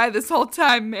been dry this whole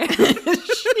time, man.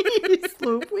 Jeez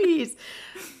Louise.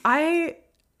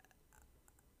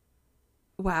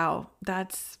 Wow,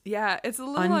 that's Yeah, it's a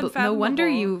little unfathomable. no wonder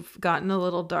you've gotten a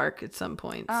little dark at some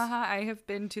points. I have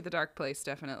been to the dark place,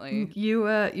 definitely.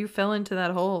 You fell into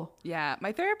that hole. Yeah,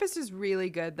 my therapist is really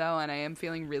good though, and I am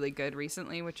feeling really good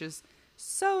recently, which is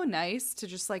so nice to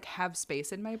just like have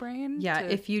space in my brain. Yeah,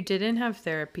 to- if you didn't have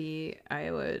therapy, I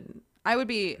would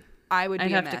be I'd a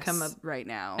have to mess come up- right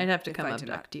now. I'd have to if come I did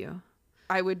not- abduct you.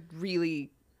 I would really,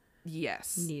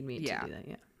 yes, Need me to yeah. do that,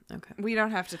 yeah. Okay. We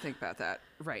don't have to think about that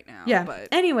right now. Yeah. but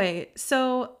Anyway,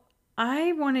 so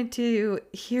I wanted to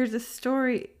hear the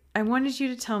story. I wanted you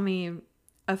to tell me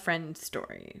a friend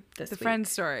story this the week. friend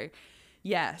story,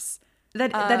 yes,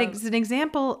 That is an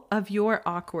example of your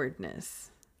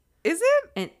awkwardness. is it?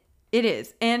 And it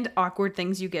is. And awkward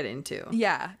things you get into.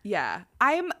 Yeah.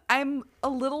 I'm a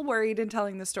little worried in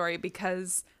telling the story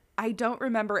because I don't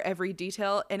remember every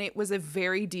detail, and it was a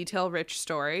very detail-rich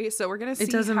story. So we're gonna see. It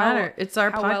doesn't how, matter. It's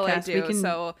our how well I podcast. do. We can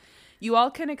So you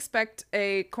all can expect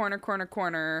a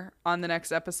corner on the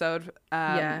next episode.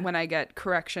 When I get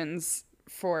corrections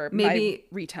for Maybe- my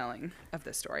retelling of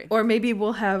this story. Or maybe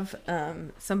we'll have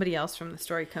somebody else from the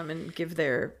story come and give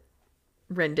their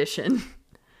rendition.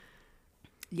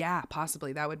 Yeah,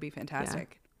 possibly. That would be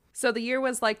fantastic. So the year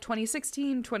was like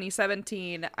 2016,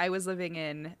 2017. I was living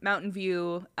in Mountain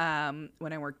View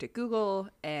when I worked at Google,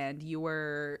 and you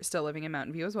were still living in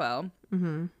Mountain View as well.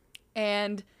 Mm-hmm.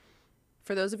 And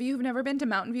for those of you who've never been to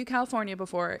Mountain View, California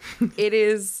before, it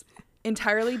is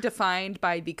entirely defined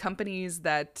by the companies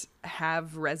that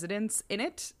have residents in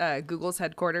it. Google's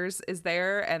headquarters is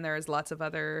there, and there's lots of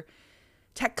other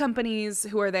tech companies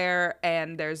who are there,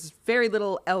 and there's very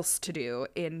little else to do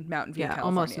in Mountain View, California.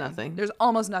 almost nothing. There's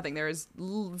almost nothing. There is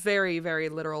very, very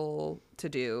little to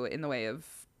do in the way of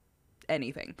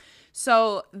anything.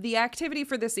 So the activity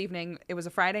for this evening, it was a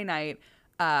Friday night.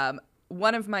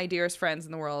 One of my dearest friends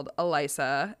in the world,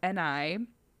 Elisa, and I,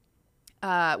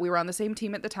 we were on the same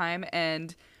team at the time,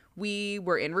 and we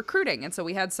were in recruiting. And so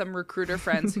we had some recruiter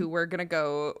friends who were going to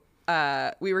go,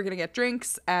 we were going to get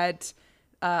drinks at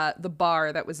the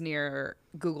bar that was near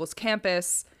Google's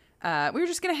campus. We were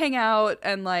just going to hang out,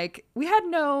 and like we had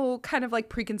no kind of like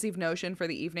preconceived notion for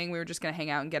the evening. We were just going to hang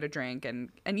out and get a drink, and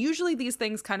usually these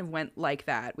things kind of went like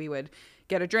that. We would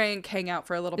get a drink, hang out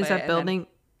for a little bit, Is that and building? then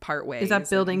part ways. Is that and-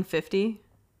 building 50?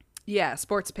 yeah,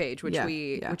 Sports Page, which Yeah,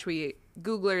 we yeah. which we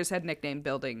Googlers had nicknamed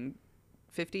Building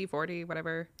 50, 40,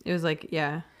 whatever. It was like,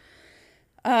 yeah.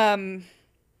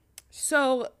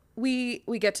 So we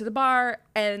get to the bar,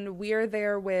 and we're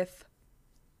there with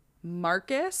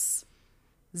Marcus,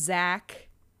 Zach,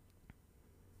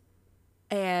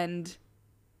 and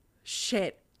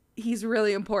shit, he's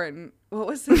really important. What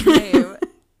was his name?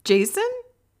 Jason?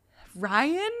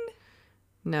 Ryan?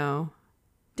 No.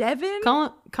 Devin?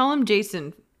 Call him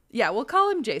Jason. Yeah, we'll call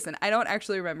him Jason. I don't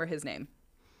actually remember his name.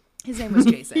 His name was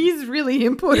Jason. He's really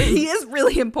important. He is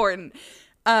really important.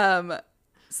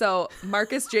 So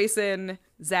Marcus, Jason,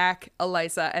 Zach,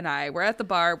 Elisa, and I were at the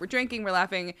bar. We're drinking, we're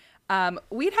laughing.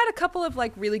 We'd had a couple of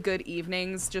like really good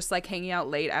evenings, just like hanging out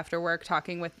late after work,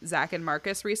 talking with Zach and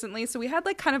Marcus recently. So we had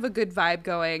like kind of a good vibe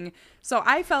going. So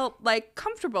I felt like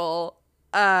comfortable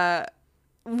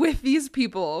with these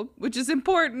people, which is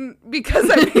important because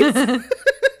I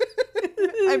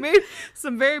made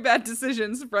some very bad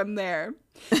decisions from there.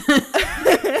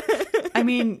 I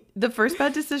mean, the first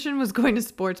bad decision was going to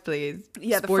Sports Page.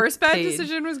 Yeah, the first bad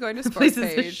decision was going to Sports Place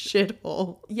is a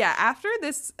shithole. Yeah, after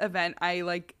this event,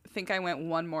 I think I went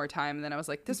one more time, and then I was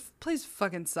like, this place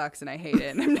fucking sucks and I hate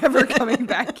it and I'm never coming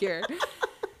back here.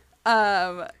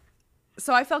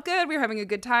 So I felt good. We were having a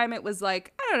good time. It was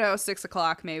like, I don't know,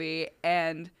 6:00 maybe,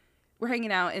 and we're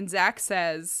hanging out, and Zach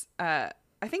says, I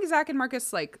think Zach and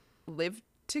Marcus like lived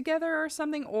together or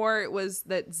something, or it was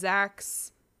that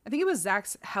Zach's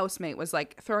housemate was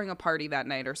like throwing a party that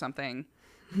night or something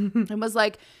and was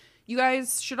like, you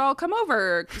guys should all come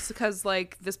over because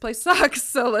like this place sucks,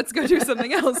 so let's go do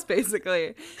something else,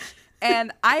 basically.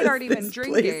 And I had already been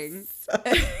drinking.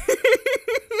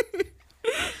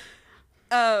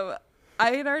 I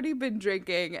had already been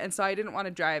drinking, and so I didn't want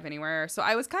to drive anywhere. So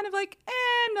I was kind of like,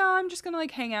 no, I'm just going to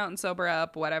like hang out and sober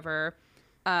up, whatever.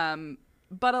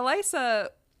 But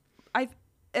Elisa,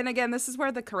 and again, this is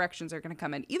where the corrections are going to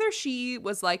come in. Either she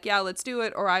was like, yeah, let's do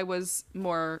it, or I was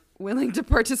more willing to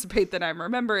participate than I'm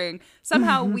remembering.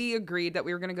 Somehow we agreed that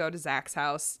we were going to go to Zach's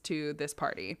house to this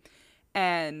party.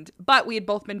 But we had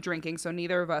both been drinking, so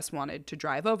neither of us wanted to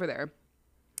drive over there.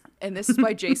 And this is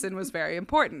why Jason was very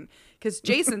important, because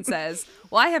Jason says,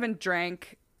 well, I haven't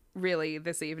drank really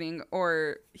this evening,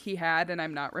 or he had, and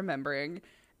I'm not remembering.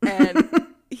 And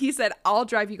he said, I'll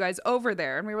drive you guys over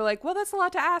there. And we were like, well, that's a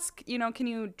lot to ask. You know, can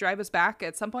you drive us back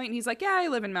at some point? And he's like, yeah, I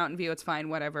live in Mountain View. It's fine.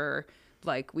 Whatever.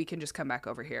 Like, we can just come back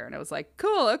over here. And I was like,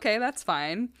 cool. Okay, that's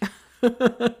fine.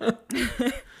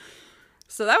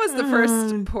 So that was the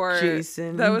first poor.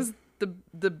 Jason. That was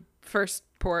the first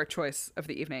poor choice of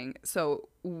the evening. So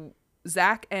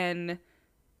Zach and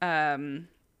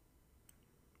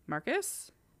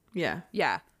Marcus? Yeah.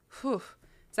 Yeah. Whew.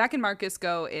 Zach and Marcus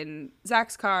go in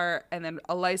Zach's car, and then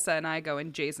Elisa and I go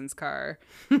in Jason's car.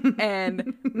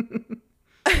 And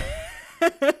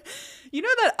you know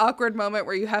that awkward moment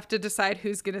where you have to decide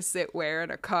who's going to sit where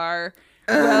in a car?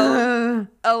 Well,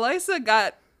 Elisa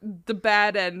got the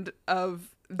bad end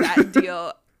of that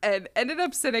deal and ended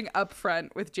up sitting up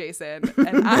front with Jason,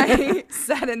 and I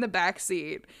sat in the back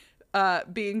seat.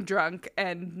 Being drunk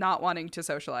and not wanting to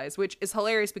socialize, which is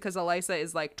hilarious because Elisa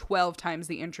is like 12 times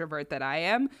the introvert that I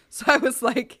am. So I was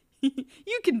like,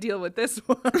 you can deal with this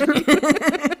one.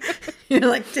 You're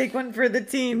like, take one for the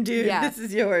team, dude. Yeah. This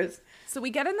is yours. So we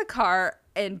get in the car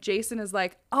and Jason is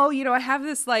like, oh, you know, I have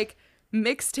this like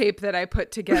mixtape that I put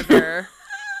together.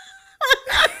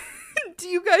 Do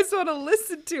you guys want to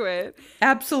listen to it?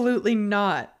 Absolutely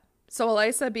not. So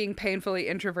Elisa, being painfully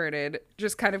introverted,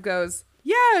 just kind of goes,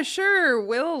 yeah, sure,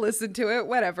 we'll listen to it,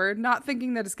 whatever, not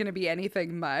thinking that it's going to be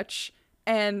anything much.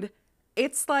 And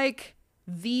it's like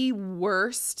the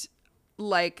worst,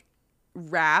 like,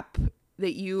 rap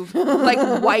that you've, like,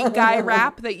 white guy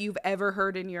rap that you've ever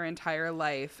heard in your entire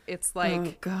life. It's like,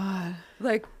 oh, God.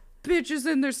 Like,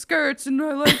 bitches in their skirts, and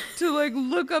I like to, like,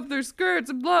 look up their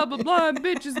skirts, and blah, blah, blah, and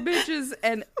bitches.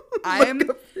 And I'm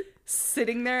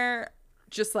sitting there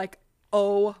just like,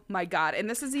 oh, my God. And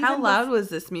this is even... How loud was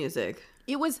this music?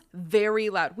 It was very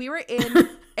loud. We were in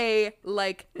a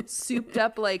like souped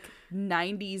up like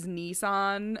 90s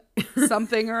Nissan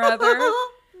something or other.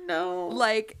 No.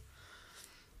 Like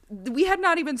we had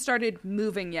not even started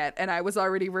moving yet and I was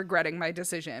already regretting my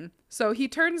decision. So he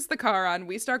turns the car on.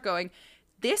 We start going.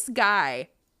 This guy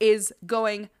is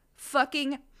going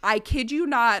fucking, I kid you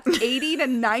not, 80 to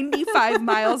 95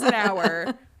 miles an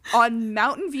hour on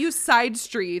Mountain View side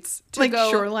streets to like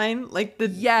go Shoreline, like the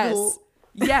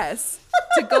Yes,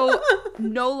 to go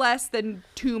no less than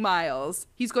 2 miles.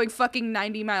 He's going fucking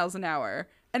 90 miles an hour.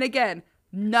 And again,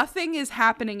 nothing is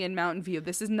happening in Mountain View.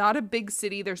 This is not a big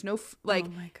city. There's no, like,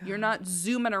 you're not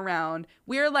zooming around.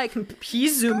 We're like...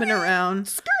 He's zooming around.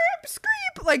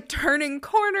 Screep, like turning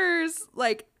corners,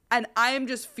 like, and I am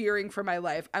just fearing for my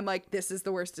life. I'm like, this is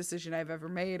the worst decision I've ever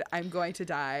made. I'm going to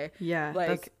die. Yeah.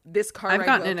 Like, this car I've ride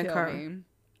gotten will in a kill car. me.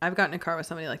 I've gotten in a car with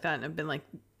somebody like that and I've been like,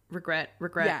 regret.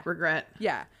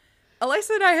 Yeah.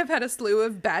 Elisa and I have had a slew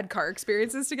of bad car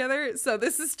experiences together, so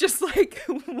this is just like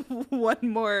one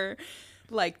more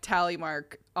like tally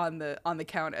mark on the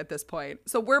count at this point.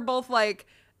 So we're both like,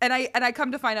 and I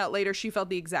come to find out later she felt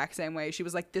the exact same way. She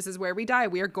was like, this is where we die.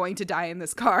 We are going to die in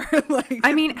this car. Like,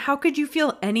 I mean, how could you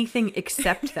feel anything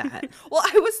except that? well,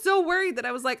 I was so worried that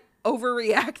I was like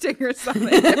overreacting or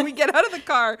something. And we get out of the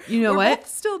car. You know we're what? Both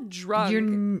still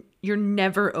drunk. You're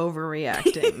never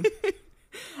overreacting.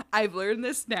 I've learned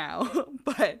this now,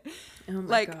 but Oh my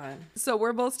like, God. So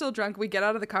we're both still drunk. We get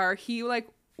out of the car. He like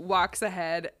walks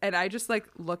ahead and I just like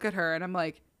look at her and I'm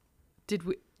like,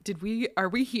 are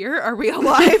we here? Are we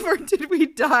alive or did we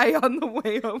die on the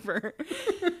way over?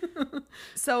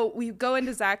 So we go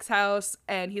into Zach's house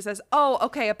and he says, oh,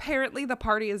 okay, apparently the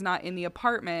party is not in the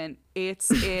apartment.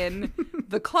 It's in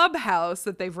the clubhouse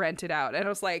that they've rented out. And I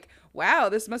was like, wow,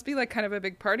 this must be like kind of a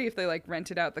big party if they like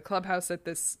rented out the clubhouse at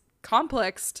this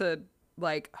complex to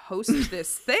like host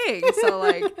this thing. So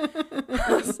like,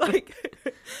 I was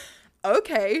like,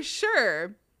 okay,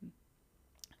 sure.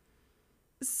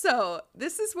 So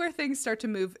this is where things start to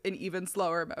move in even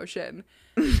slower motion.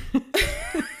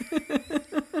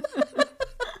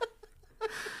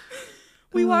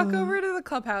 We walk over to the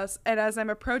clubhouse, and as I'm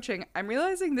approaching, I'm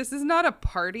realizing this is not a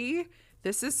party.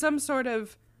 This is some sort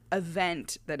of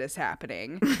event that is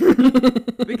happening.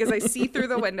 Because I see through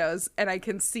the windows, and I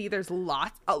can see there's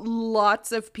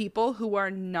lots of people who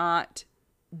are not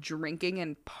drinking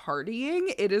and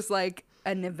partying. It is like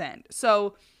an event.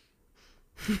 So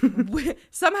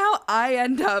somehow I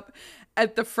end up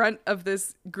at the front of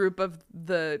this group of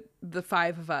the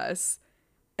five of us,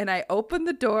 and I open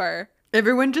the door.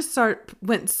 Everyone just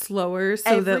went slower so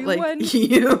Everyone- that like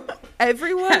you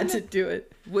Everyone had to do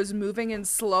it. was moving in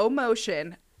slow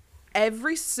motion.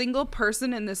 Every single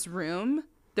person in this room,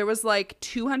 there was like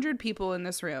 200 people in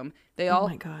this room. They all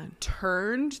my God.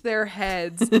 turned their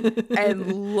heads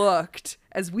and looked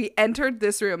as we entered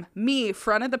this room. Me,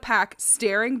 front of the pack,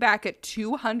 staring back at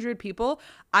 200 people.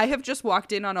 I have just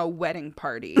walked in on a wedding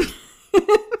party.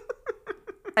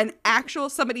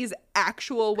 Somebody's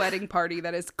actual wedding party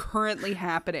that is currently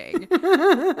happening.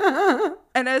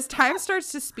 And as time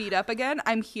starts to speed up again,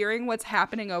 I'm hearing what's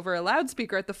happening over a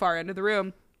loudspeaker at the far end of the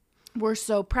room. We're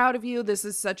so proud of you. This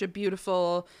is such a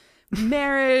beautiful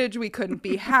marriage. We couldn't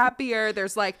be happier.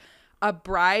 There's like a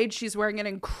bride. She's wearing an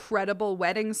incredible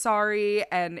wedding sari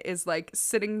and is like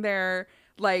sitting there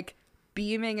like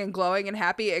beaming and glowing and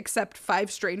happy, except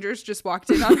 5 strangers just walked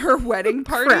in on her wedding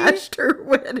party. Crashed her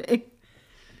wedding.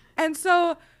 And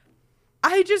so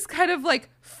I just kind of like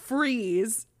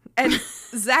freeze. And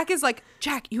Zach is like,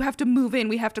 Jack, you have to move in.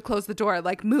 We have to close the door.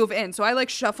 Like, move in. So I like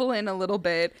shuffle in a little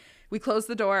bit. We close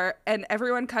the door and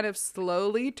everyone kind of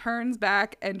slowly turns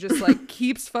back and just like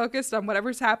keeps focused on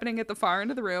whatever's happening at the far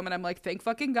end of the room. And I'm like, thank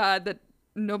fucking God that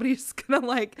nobody's gonna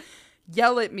like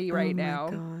yell at me right now.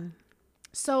 God.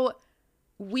 So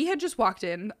we had just walked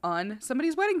in on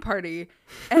somebody's wedding party.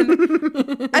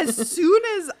 And as soon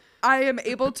as I am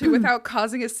able to, without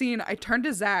causing a scene, I turn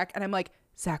to Zach and I'm like,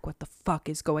 Zach, what the fuck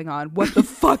is going on? What the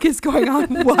fuck is going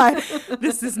on? Why?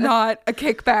 This is not a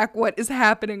kickback. What is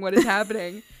happening? What is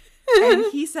happening? And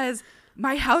he says,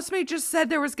 my housemate just said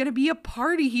there was going to be a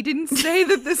party. He didn't say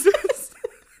that this was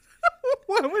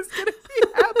what was going to be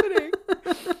happening.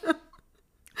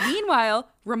 Meanwhile,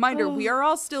 reminder, we are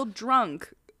all still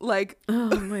drunk. Like,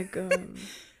 Oh my God.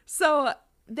 so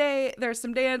there's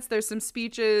some dance, there's some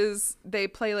speeches. They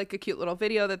play like a cute little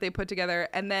video that they put together.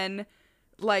 And then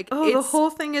like, Oh, the whole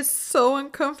thing is so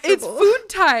uncomfortable. it's food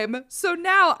time. So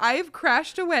now I've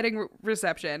crashed a wedding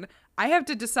reception. I have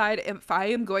to decide if I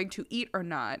am going to eat or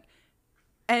not.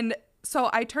 And so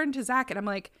I turned to Zach and I'm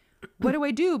like, what do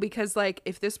I do? Because like,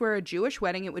 if this were a Jewish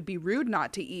wedding, it would be rude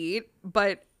not to eat.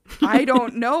 But I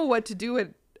don't know what to do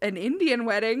at an Indian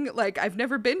wedding. Like, I've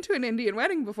never been to an Indian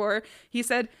wedding before. He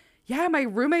said, yeah, my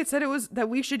roommate said it was that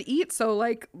we should eat. So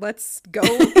like, let's go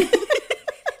eat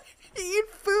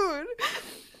food.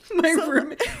 My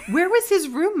roommate. Where was his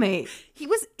roommate? He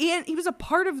was a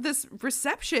part of this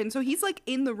reception. So he's like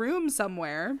in the room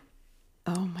somewhere.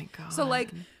 Oh my God. So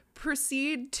like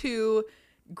proceed to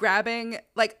grabbing,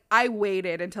 like I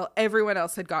waited until everyone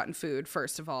else had gotten food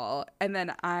first of all. And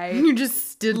then you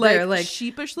just stood like, there like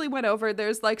sheepishly went over.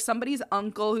 There's like somebody's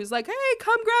uncle who's like, hey,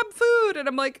 come grab food. And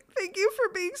I'm like, thank you for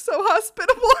being so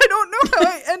hospitable. I don't know how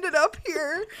I ended up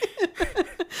here.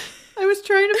 I was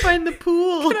trying to find the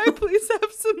pool. Can I please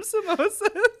have some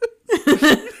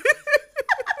samosas?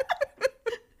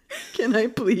 Can I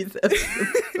please have some?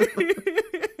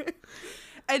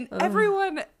 And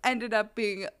everyone ended up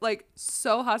being like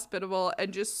so hospitable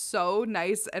and just so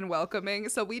nice and welcoming.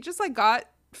 So we just like got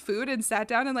food and sat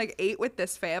down and like ate with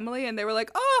this family. And they were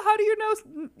like, oh, how do you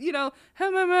know,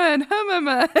 hamama and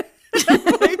hamama?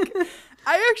 Like,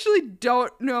 I actually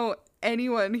don't know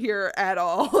anyone here at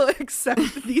all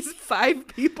except these 5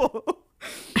 people.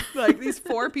 Like these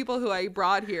 4 people who I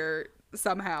brought here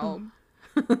somehow.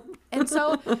 And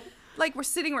so like we're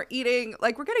sitting, we're eating,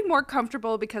 like we're getting more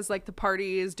comfortable because like the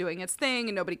party is doing its thing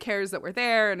and nobody cares that we're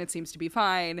there and it seems to be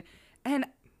fine. And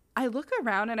I look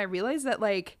around and I realize that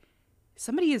like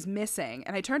somebody is missing.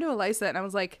 And I turned to Elisa and I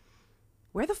was like,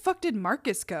 where the fuck did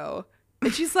Marcus go?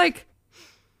 And she's like,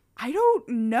 I don't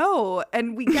know.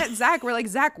 And we get Zach. We're like,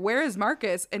 Zach, where is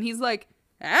Marcus? And he's like,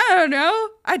 I don't know.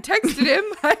 I texted him.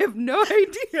 I have no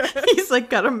idea. He's like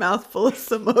got a mouthful of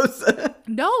samosa.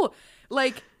 No,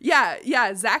 like, yeah.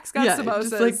 Zach's got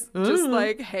samosas, just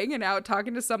like, like hanging out,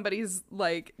 talking to somebody's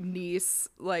like niece,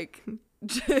 like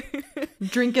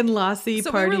drinking lassi,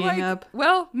 so partying we were like, up.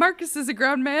 Well, Marcus is a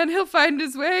grown man. He'll find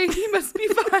his way. He must be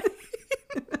fine.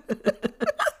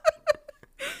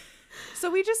 So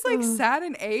we just like sat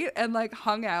and ate and like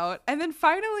hung out. And then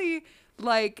finally,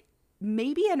 like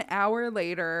maybe an hour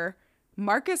later,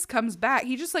 Marcus comes back.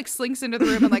 He just like slinks into the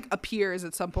room and like appears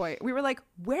at some point. We were like,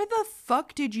 where the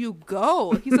fuck did you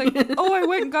go? He's like, oh, I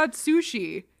went and got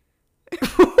sushi.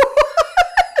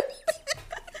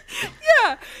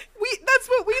 Yeah, that's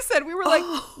what we said. We were like,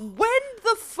 when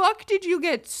the fuck did you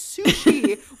get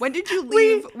sushi? When did you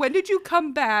leave? When did you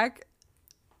come back?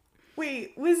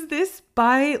 Wait, was this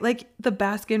by like the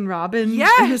Baskin Robbins?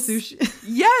 Yes. And the sushi?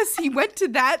 Yes, he went to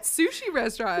that sushi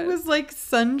restaurant. It was like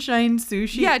Sunshine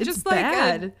Sushi. Yeah, It's just like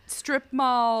bad. a strip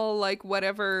mall, like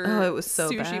whatever. Oh, it was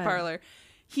so sushi bad. parlor.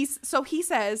 So he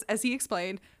says, as he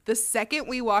explained, the second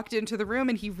we walked into the room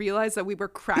and he realized that we were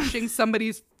crashing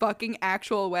somebody's fucking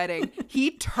actual wedding,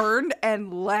 he turned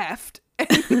and left.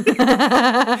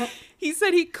 He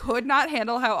said he could not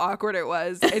handle how awkward it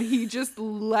was, and he just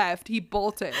left. He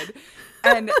bolted.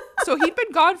 And so he'd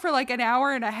been gone for like an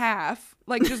hour and a half,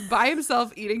 like just by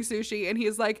himself eating sushi. And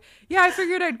he's like, yeah, I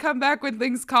figured I'd come back when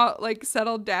things like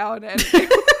settled down. And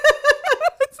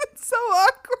it's so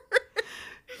awkward.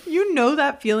 You know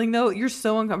that feeling though? You're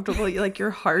so uncomfortable. Like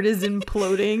your heart is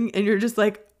imploding and you're just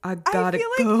like, I gotta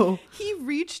go. He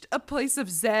reached a place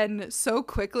of zen so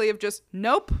quickly of just,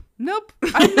 nope.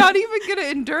 I'm not even gonna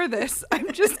endure this.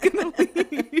 I'm just gonna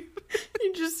leave.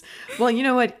 Well, you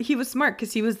know what? He was smart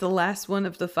because he was the last one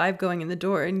of the 5 going in the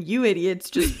door, and you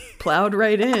idiots just plowed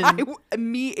right in.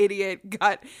 Me idiot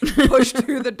got pushed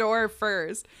through the door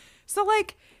first. So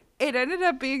like it ended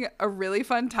up being a really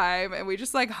fun time, and we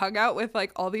just like hung out with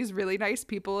like all these really nice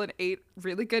people and ate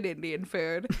really good Indian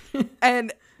food.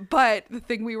 But the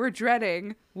thing we were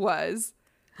dreading was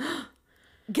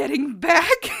getting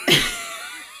back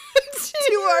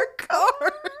to our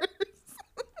cars.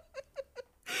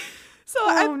 So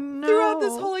throughout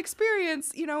this whole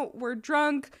experience, you know, we're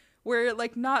drunk, we're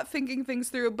like not thinking things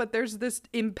through, but there's this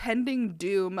impending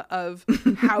doom of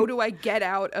how do I get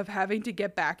out of having to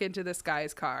get back into this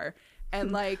guy's car?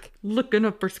 And like looking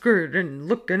up her skirt and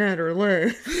looking at her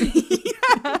leg.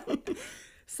 Yeah.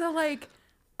 So like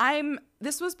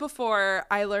this was before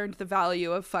I learned the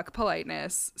value of fuck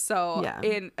politeness. So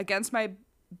against my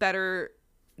better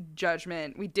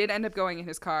judgment, we did end up going in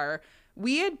his car.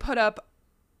 We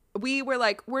were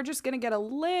like, we're just going to get a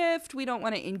lift. We don't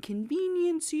want to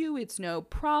inconvenience you. It's no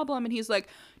problem. And he's like,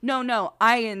 no,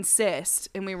 I insist.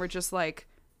 And we were just like,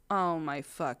 oh my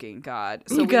fucking God.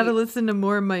 So you got to listen to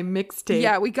more of my mixtape.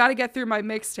 Yeah, we got to get through my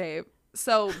mixtape.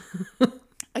 So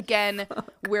again,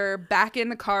 we're back in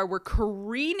the car. We're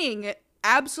careening,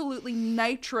 absolutely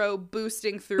nitro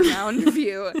boosting through Mountain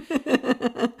View.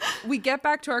 We get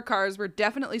back to our cars. We're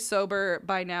definitely sober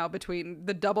by now between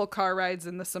the double car rides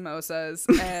and the samosas.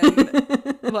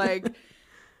 And like,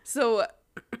 so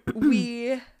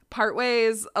we part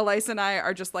ways. Elisa and I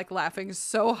are just like laughing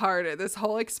so hard at this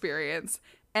whole experience.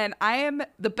 And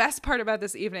the best part about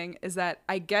this evening is that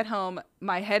I get home,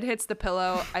 my head hits the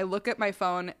pillow, I look at my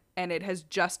phone, and it has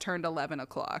just turned 11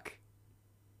 o'clock.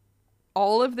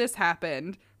 All of this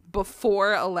happened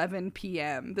before 11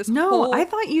 p.m. I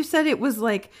thought you said it was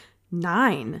like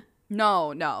 9.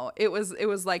 No. It was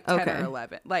like 10 Okay. or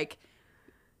 11. Like,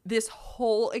 this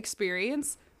whole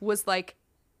experience was like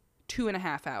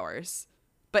 2.5 hours.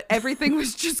 But everything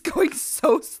was just going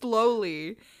so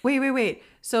slowly. Wait.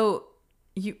 So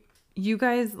you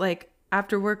guys like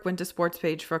after work went to Sports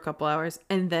Page for a couple hours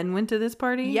and then went to this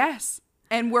party? Yes.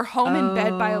 And we're home in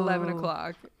bed by 11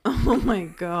 o'clock. Oh my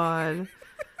God.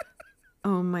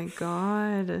 Oh my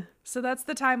God. So that's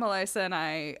the time Elisa and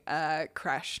I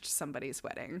crashed somebody's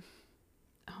wedding.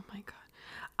 Oh my God.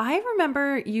 I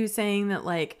remember you saying that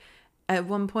like at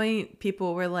one point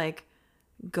people were like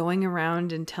going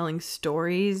around and telling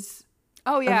stories.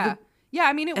 Oh yeah. Yeah,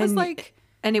 I mean it was like,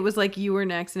 and it was like you were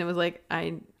next and it was like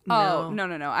I no. Oh, no.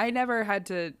 I never had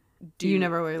to do. You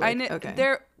never were like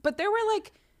okay.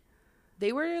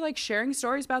 They were like sharing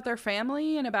stories about their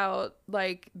family and about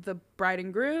like the bride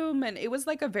and groom, and it was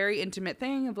like a very intimate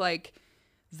thing of like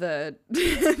the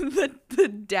the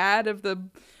dad of the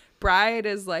bride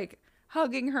is like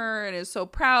hugging her and is so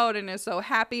proud and is so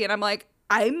happy, and I'm like,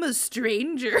 I'm a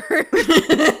stranger.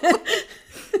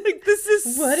 Like, this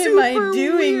is What am I super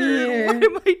doing weird. here? What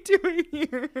am I doing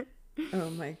here? Oh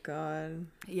my god.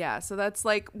 Yeah, so that's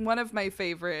like one of my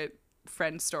favorite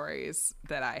friend stories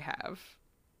that I have.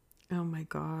 Oh my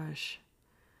gosh.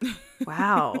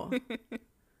 Wow.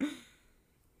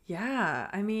 Yeah,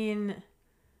 I mean,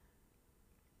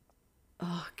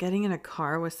 getting in a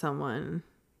car with someone.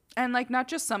 And like not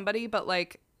just somebody, but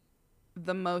like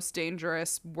the most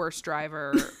dangerous, worst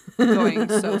driver going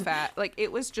so fast. Like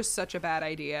it was just such a bad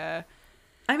idea.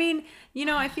 I mean,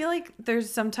 I feel like there's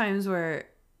some times where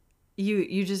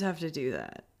you just have to do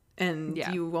that. And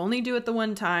you only do it the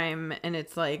one time, and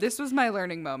it's like... This was my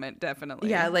learning moment, definitely.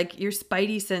 Yeah, like your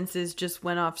spidey senses just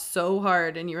went off so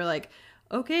hard, and you were like,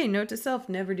 okay, note to self,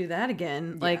 never do that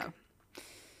again. Like...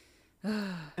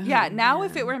 Yeah, now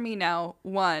if it were me now,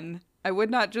 one, I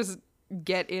would not just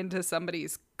get into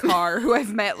somebody's car who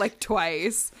I've met like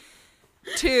twice.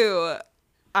 Two,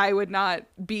 I would not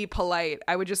be polite.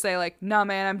 I would just say like, "No,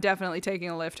 man, I'm definitely taking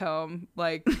a lift home."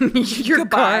 Like, your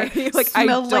goodbye. car Like, I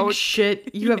smells don't. like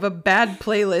shit. You have a bad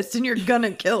playlist, and you're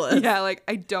gonna kill us. Yeah, like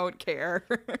I don't care.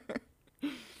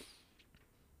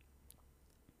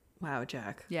 Wow,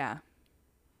 Jack. Yeah.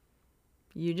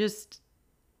 You just...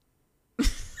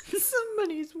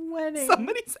 Somebody's wedding.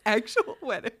 Somebody's actual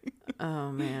wedding.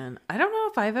 Oh, man. I don't know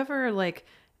if I've ever, like,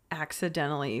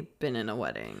 accidentally been in a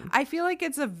wedding. I feel like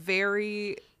it's a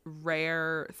very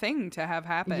rare thing to have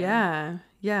happen. Yeah,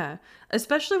 yeah.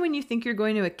 Especially when you think you're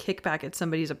going to a kickback at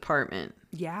somebody's apartment.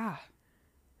 Yeah.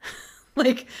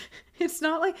 Like, it's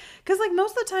not like... Because, like,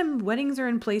 most of the time, weddings are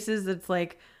in places that's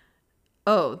like,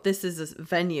 oh, this is a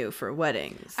venue for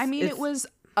weddings. I mean, it was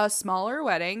a smaller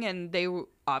wedding, and they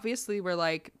obviously were,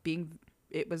 like, being...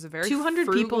 It was a very 200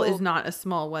 frugal... people is not a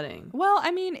small wedding. Well,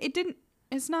 I mean, it didn't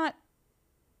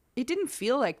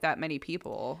feel like that many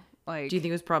people. Like, Do you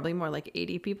think it was probably more like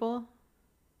 80 people?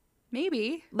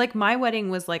 maybe. Like, my wedding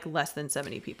was, like, less than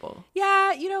 70 people.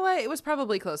 Yeah, you know what? It was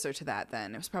probably closer to that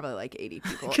then. It was probably like 80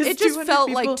 people. 'Cause It just 200 felt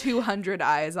people- like 200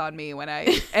 eyes on me when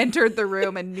I entered the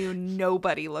room and knew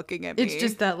nobody looking at me. It's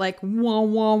just that, like, wah,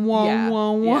 wah, wah, yeah,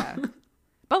 wah, wah. yeah.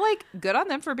 But, like, good on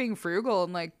them for being frugal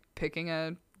and, like, picking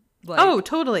a, like... Oh,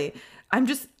 totally. I'm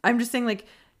just saying, like,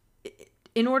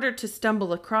 in order to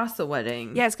stumble across a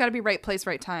wedding. Yeah, it's got to be right place,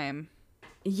 right time.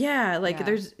 Yeah, like, Yeah.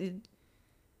 there's...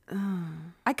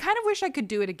 I kind of wish I could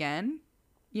do it again,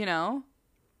 you know?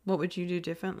 What would you do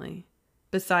differently?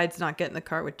 Besides not get in the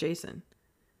car with Jason.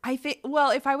 I think,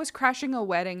 well, if I was crashing a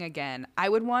wedding again, I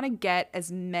would want to get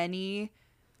as many,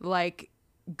 like,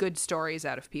 good stories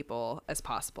out of people as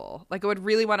possible. Like, I would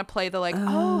really want to play the, like,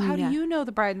 how yeah. do you know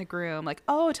the bride and the groom? Like,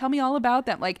 oh, tell me all about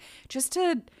them. Like, just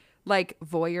to, like,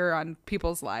 voyeur on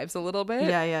people's lives a little bit.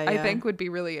 Yeah. I think would be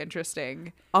really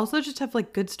interesting. Also, just have,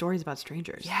 like, good stories about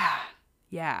strangers. Yeah.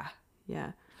 Yeah.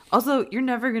 Yeah. Also, you're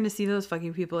never going to see those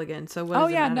fucking people again. So what does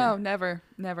it matter? No, never.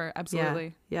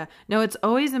 Absolutely. Yeah. No, it's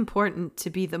always important to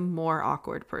be the more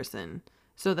awkward person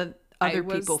so that other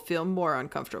people feel more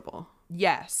uncomfortable.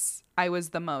 Yes. I was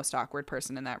the most awkward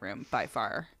person in that room by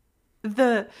far.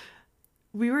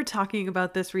 We were talking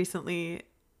about this recently,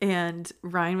 and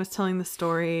Ryan was telling the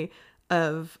story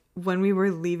of when we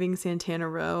were leaving Santana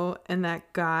Row and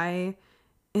that guy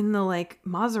in the, like,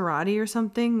 Maserati or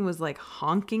something was, like,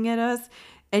 honking at us,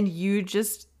 and you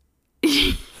just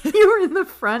you were in the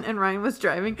front and Ryan was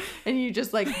driving, and you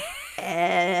just, like,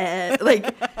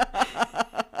 like...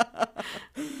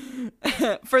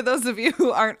 For those of you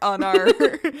who aren't on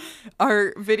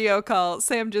our video call,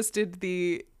 Sam just did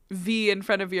the V in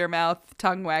front of your mouth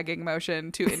tongue wagging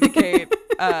motion to indicate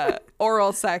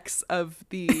oral sex of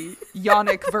the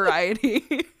yonic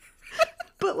variety.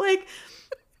 But, like,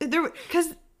 there,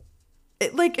 because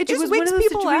it just was wigs one of those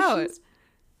people out. situations-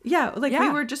 Yeah, like, Yeah. we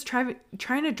were just trying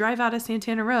to drive out of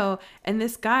Santana Row, and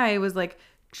this guy was, like,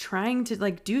 trying to,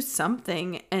 like, do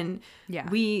something, and Yeah.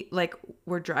 we, like,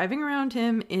 were driving around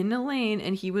him in a lane,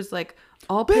 and he was, like,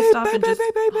 all pissed off and just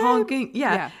honking.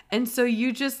 Yeah. And so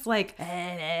you just, like,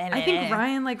 I think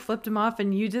Ryan, like, flipped him off,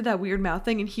 and you did that weird mouth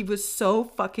thing, and he was so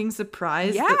fucking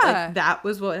surprised that, Yeah. like, that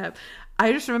was what happened.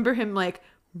 I just remember him, like,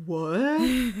 what?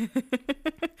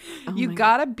 You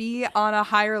gotta be on a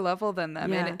higher level than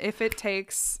them. Yeah. And if it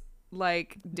takes,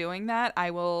 like, doing that,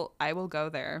 I will go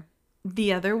there.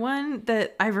 The other one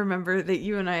that I remember that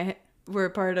you and I were a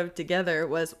part of together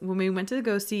was when we went to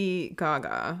go see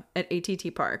Gaga at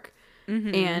ATT Park.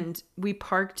 And we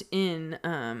parked in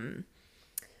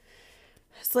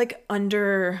it's like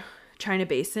under China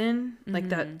Basin, like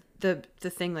that the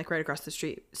thing like right across the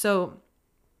street. So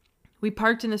we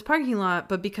parked in this parking lot,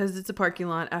 but because it's a parking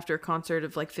lot after a concert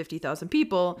of like 50,000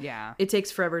 people, Yeah. it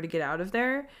takes forever to get out of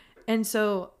there. And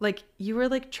so, like, you were,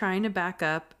 like, trying to back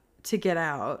up to get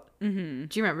out. Mm-hmm.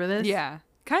 Do you remember this? Yeah,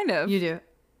 kind of. You do?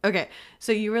 Okay.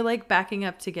 So you were, like, backing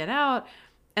up to get out.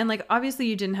 And, like, obviously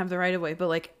you didn't have the right of way, but,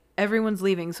 like, everyone's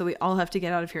leaving, so we all have to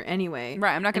get out of here anyway.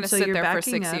 Right, I'm not going to And so sit you're there for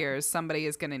backing 6 up. years. Somebody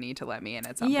is going to need to let me in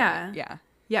at some Yeah. point. Yeah.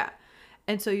 Yeah.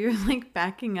 And so you're, like,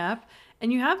 backing up,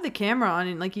 and you have the camera on,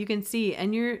 and, like, you can see,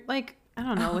 and you're, like, I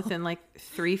don't know, within, like,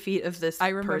 3 feet of this I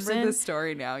remember person. this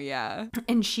story now, yeah.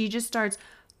 And she just starts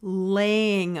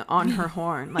laying on her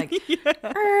horn, like, You're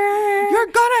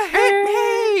gonna hit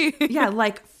me! yeah,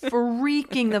 like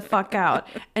freaking the fuck out.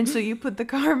 And so you put the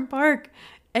car in park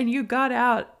and you got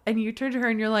out and you turned to her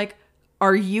and you're like,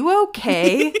 are you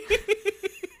okay?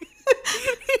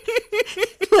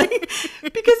 Like,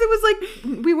 because it was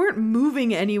like we weren't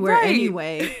moving anywhere Right.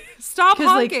 anyway. Stop 'Cause,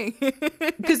 like, honking.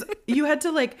 Because you had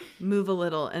to like move a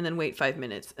little and then wait 5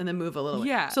 minutes and then move a little.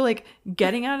 Yeah. So like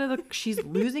getting out of the, she's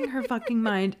losing her fucking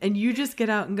mind and you just get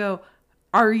out and go,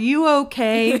 are you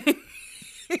okay?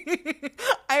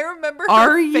 I remember her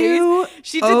Are face. you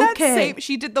She did that okay? same.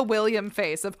 She did the William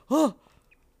face of,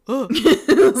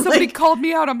 somebody called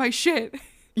me out on my shit.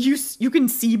 You can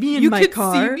see me in You my can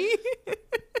car. see me.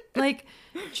 Like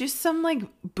just some like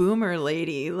boomer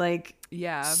lady. Like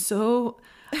Yeah. so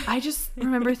I just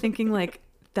remember thinking like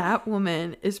that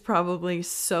woman is probably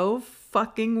so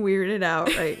fucking weirded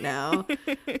out right now.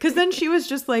 Cause then she was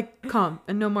just like calm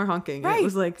and no more honking. Right. It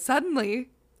was like Suddenly,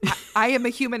 I am a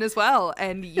human as well,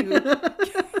 and you.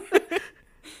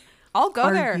 I'll go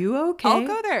Are there. you okay? I'll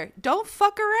go there. Don't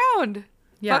fuck around.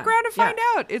 Yeah, Fuck around and yeah. find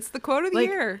out. It's the quote of the Like,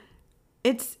 year.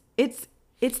 it's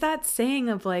that saying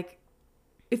of like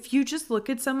if you just look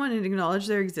at someone and acknowledge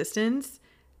their existence,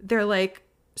 they're like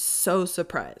so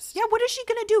surprised. Yeah, what is she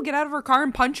gonna do? Get out of her car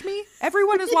and punch me?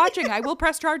 Everyone is watching. I will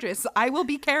press charges. I will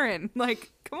be Karen.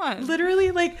 Like, come on.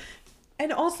 Literally, like,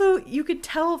 and also you could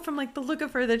tell from like the look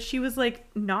of her that she was like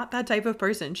not that type of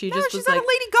person. She No, just she's was at like, a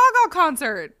Lady Gaga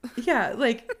concert. yeah,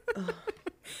 like,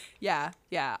 Yeah.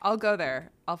 I'll go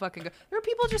there. I'll fucking go. There are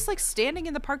people just like standing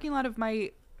in the parking lot of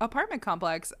my apartment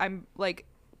complex. I'm like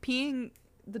peeing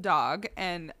the dog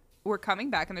and we're coming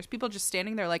back and there's people just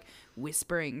standing there like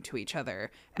whispering to each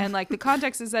other. And like the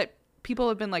context is that people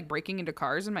have been like breaking into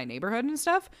cars in my neighborhood and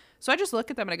stuff. So I just look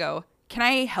at them and I go, "Can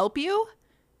I help you?"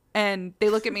 And they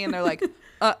look at me and they're like,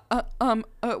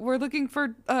 we're looking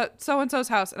for so-and-so's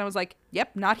house. And I was like,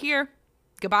 "Yep, not here.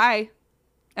 Goodbye."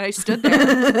 And I stood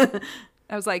there.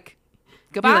 I was like,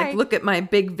 "Goodbye." you're like, look at my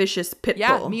big vicious pit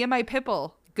Yeah, bull. me and my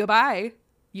Pipple. Goodbye.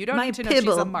 You don't My need to know she's a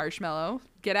Pibble. marshmallow.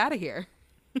 Get out of here.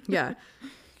 Yeah.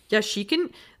 Yeah, she can,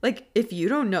 like, if you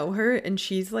don't know her and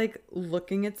she's, like,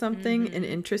 looking at something and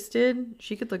interested,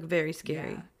 she could look very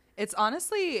scary. Yeah. It's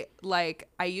honestly, like,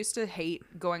 I used to hate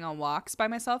going on walks by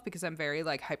myself because I'm very,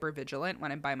 like, hyper vigilant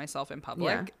when I'm by myself in public.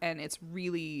 Yeah. And it's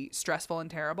really stressful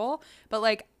and terrible. But,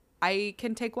 like, I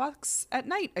can take walks at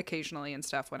night occasionally and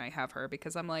stuff when I have her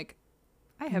because I'm like,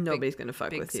 I have Nobody's gonna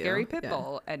fuck big with you. scary pit Yeah.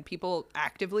 bull, and people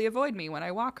actively avoid me when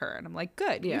I walk her. And I'm like,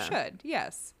 good, Yeah. you should.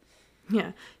 Yes.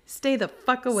 Yeah. Stay the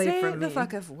fuck away Stay from me. the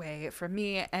fuck away from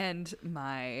me and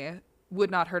my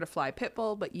would not hurt a fly pit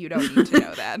bull, but you don't need to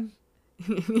know that.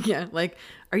 Yeah, like,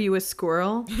 are you a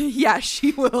squirrel? Yeah,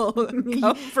 she will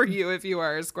come for you if you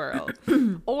are a squirrel.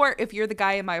 Or if you're the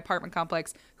guy in my apartment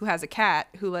complex who has a cat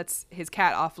who lets his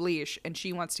cat off leash and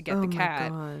she wants to get Oh the my cat.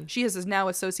 God. She has now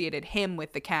associated him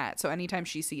with the cat. So anytime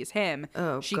she sees him,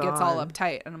 Oh, she gets all God.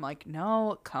 uptight. And I'm like,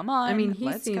 no, come on. I mean, he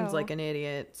let's seems go. like an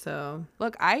idiot, so.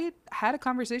 Look, I had a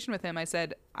conversation with him. I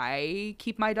said, I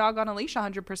keep my dog on a leash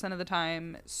 100% of the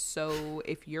time. So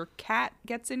if your cat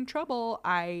gets in trouble,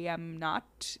 I am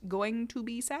not going to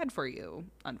be sad for you,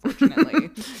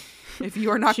 unfortunately. If you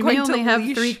are not She going may only to have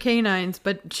leash... 3 canines,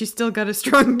 but she's still got a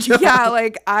strong jaw. Yeah,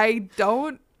 like, I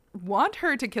don't want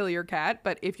her to kill your cat,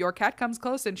 but if your cat comes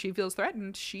close and she feels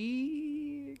threatened,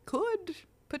 she could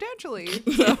potentially.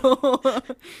 So...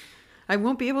 I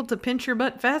won't be able to pinch her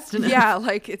butt fast enough. yeah,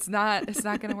 like, it's not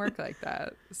gonna work like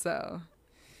that. So...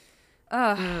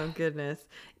 Oh goodness.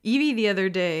 Evie the other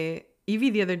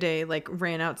day like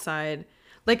ran outside.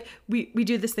 Like we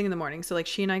do this thing in the morning. So like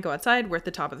she and I go outside, we're at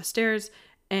the top of the stairs,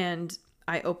 and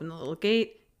I open the little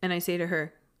gate and I say to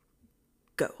her,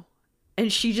 "Go."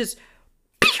 And she just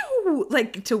pew,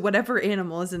 like to whatever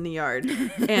animal is in the yard.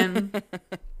 And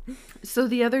so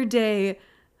the other day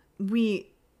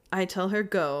I tell her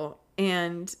go,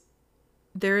 and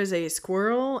there is a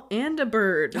squirrel and a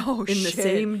bird in the shit.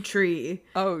 same tree.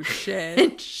 Oh, shit.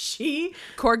 And she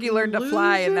Corgi learned to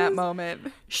fly in that loses-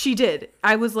 moment. She did.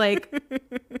 I was like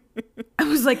I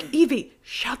was like, Evie,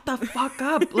 shut the fuck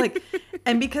up. Like,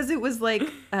 and because it was like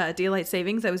daylight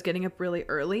savings, I was getting up really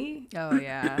early. Oh,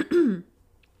 yeah.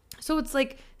 So it's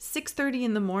like 6:30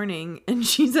 in the morning and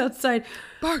she's outside.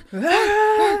 Bark,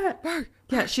 bark, bark.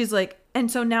 Yeah, she's like, and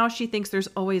so now she thinks there's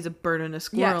always a bird and a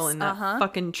squirrel Yes, in that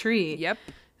fucking tree. Yep.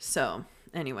 So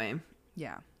anyway,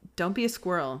 Yeah. don't be a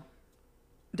squirrel.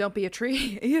 Don't be a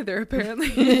tree either,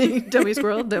 apparently. Don't be a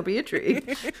squirrel, don't be a tree.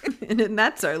 And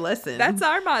that's our lesson. That's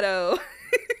our motto.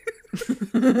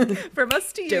 From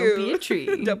us to you. Don't be a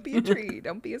tree. Don't be a tree.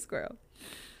 Don't be a squirrel.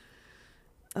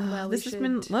 Well, this has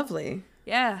been lovely.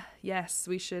 Yeah. Yes.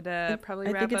 We should probably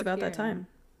wrap up I think it's about here. that time.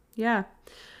 Yeah.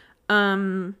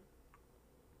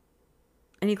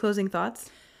 Any closing thoughts?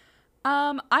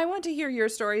 I want to hear your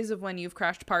stories of when you've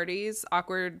crashed parties,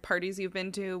 awkward parties you've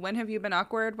been to. When have you been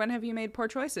awkward? When have you made poor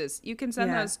choices? You can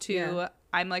send those to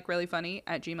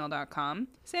imlikereallyfunny@gmail.com.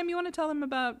 Sam, you want to tell them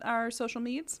about our social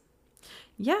medias?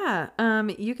 Yeah.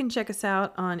 You can check us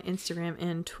out on Instagram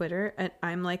and Twitter at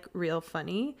I'm Like Real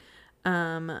Funny.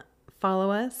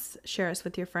 Follow us, share us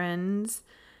with your friends,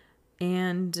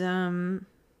 and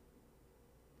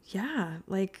yeah,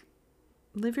 like,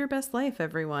 live your best life,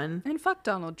 everyone. And fuck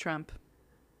Donald Trump.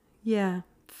 Yeah,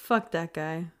 fuck that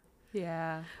guy.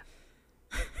 Yeah.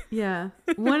 Yeah,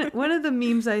 one of the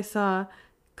memes I saw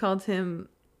called him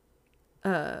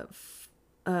blowjob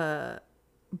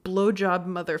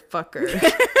motherfucker.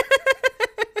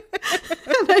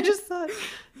 And I just thought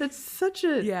that's such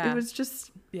a it was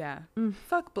just Yeah.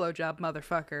 Fuck blowjob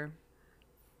motherfucker.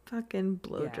 fucking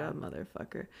blowjob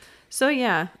motherfucker. So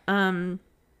yeah,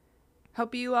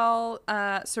 Hope you all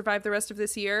survive the rest of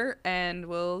this year, and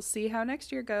we'll see how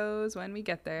next year goes when we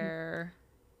get there.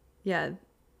 yeah,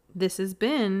 this has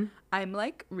been I'm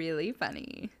Like Really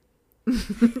Funny.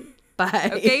 bye.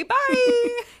 Okay,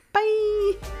 bye.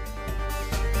 Bye.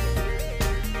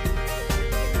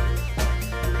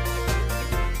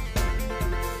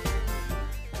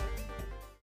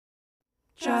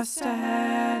 Just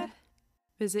Ahead.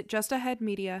 Visit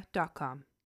justaheadmedia.com.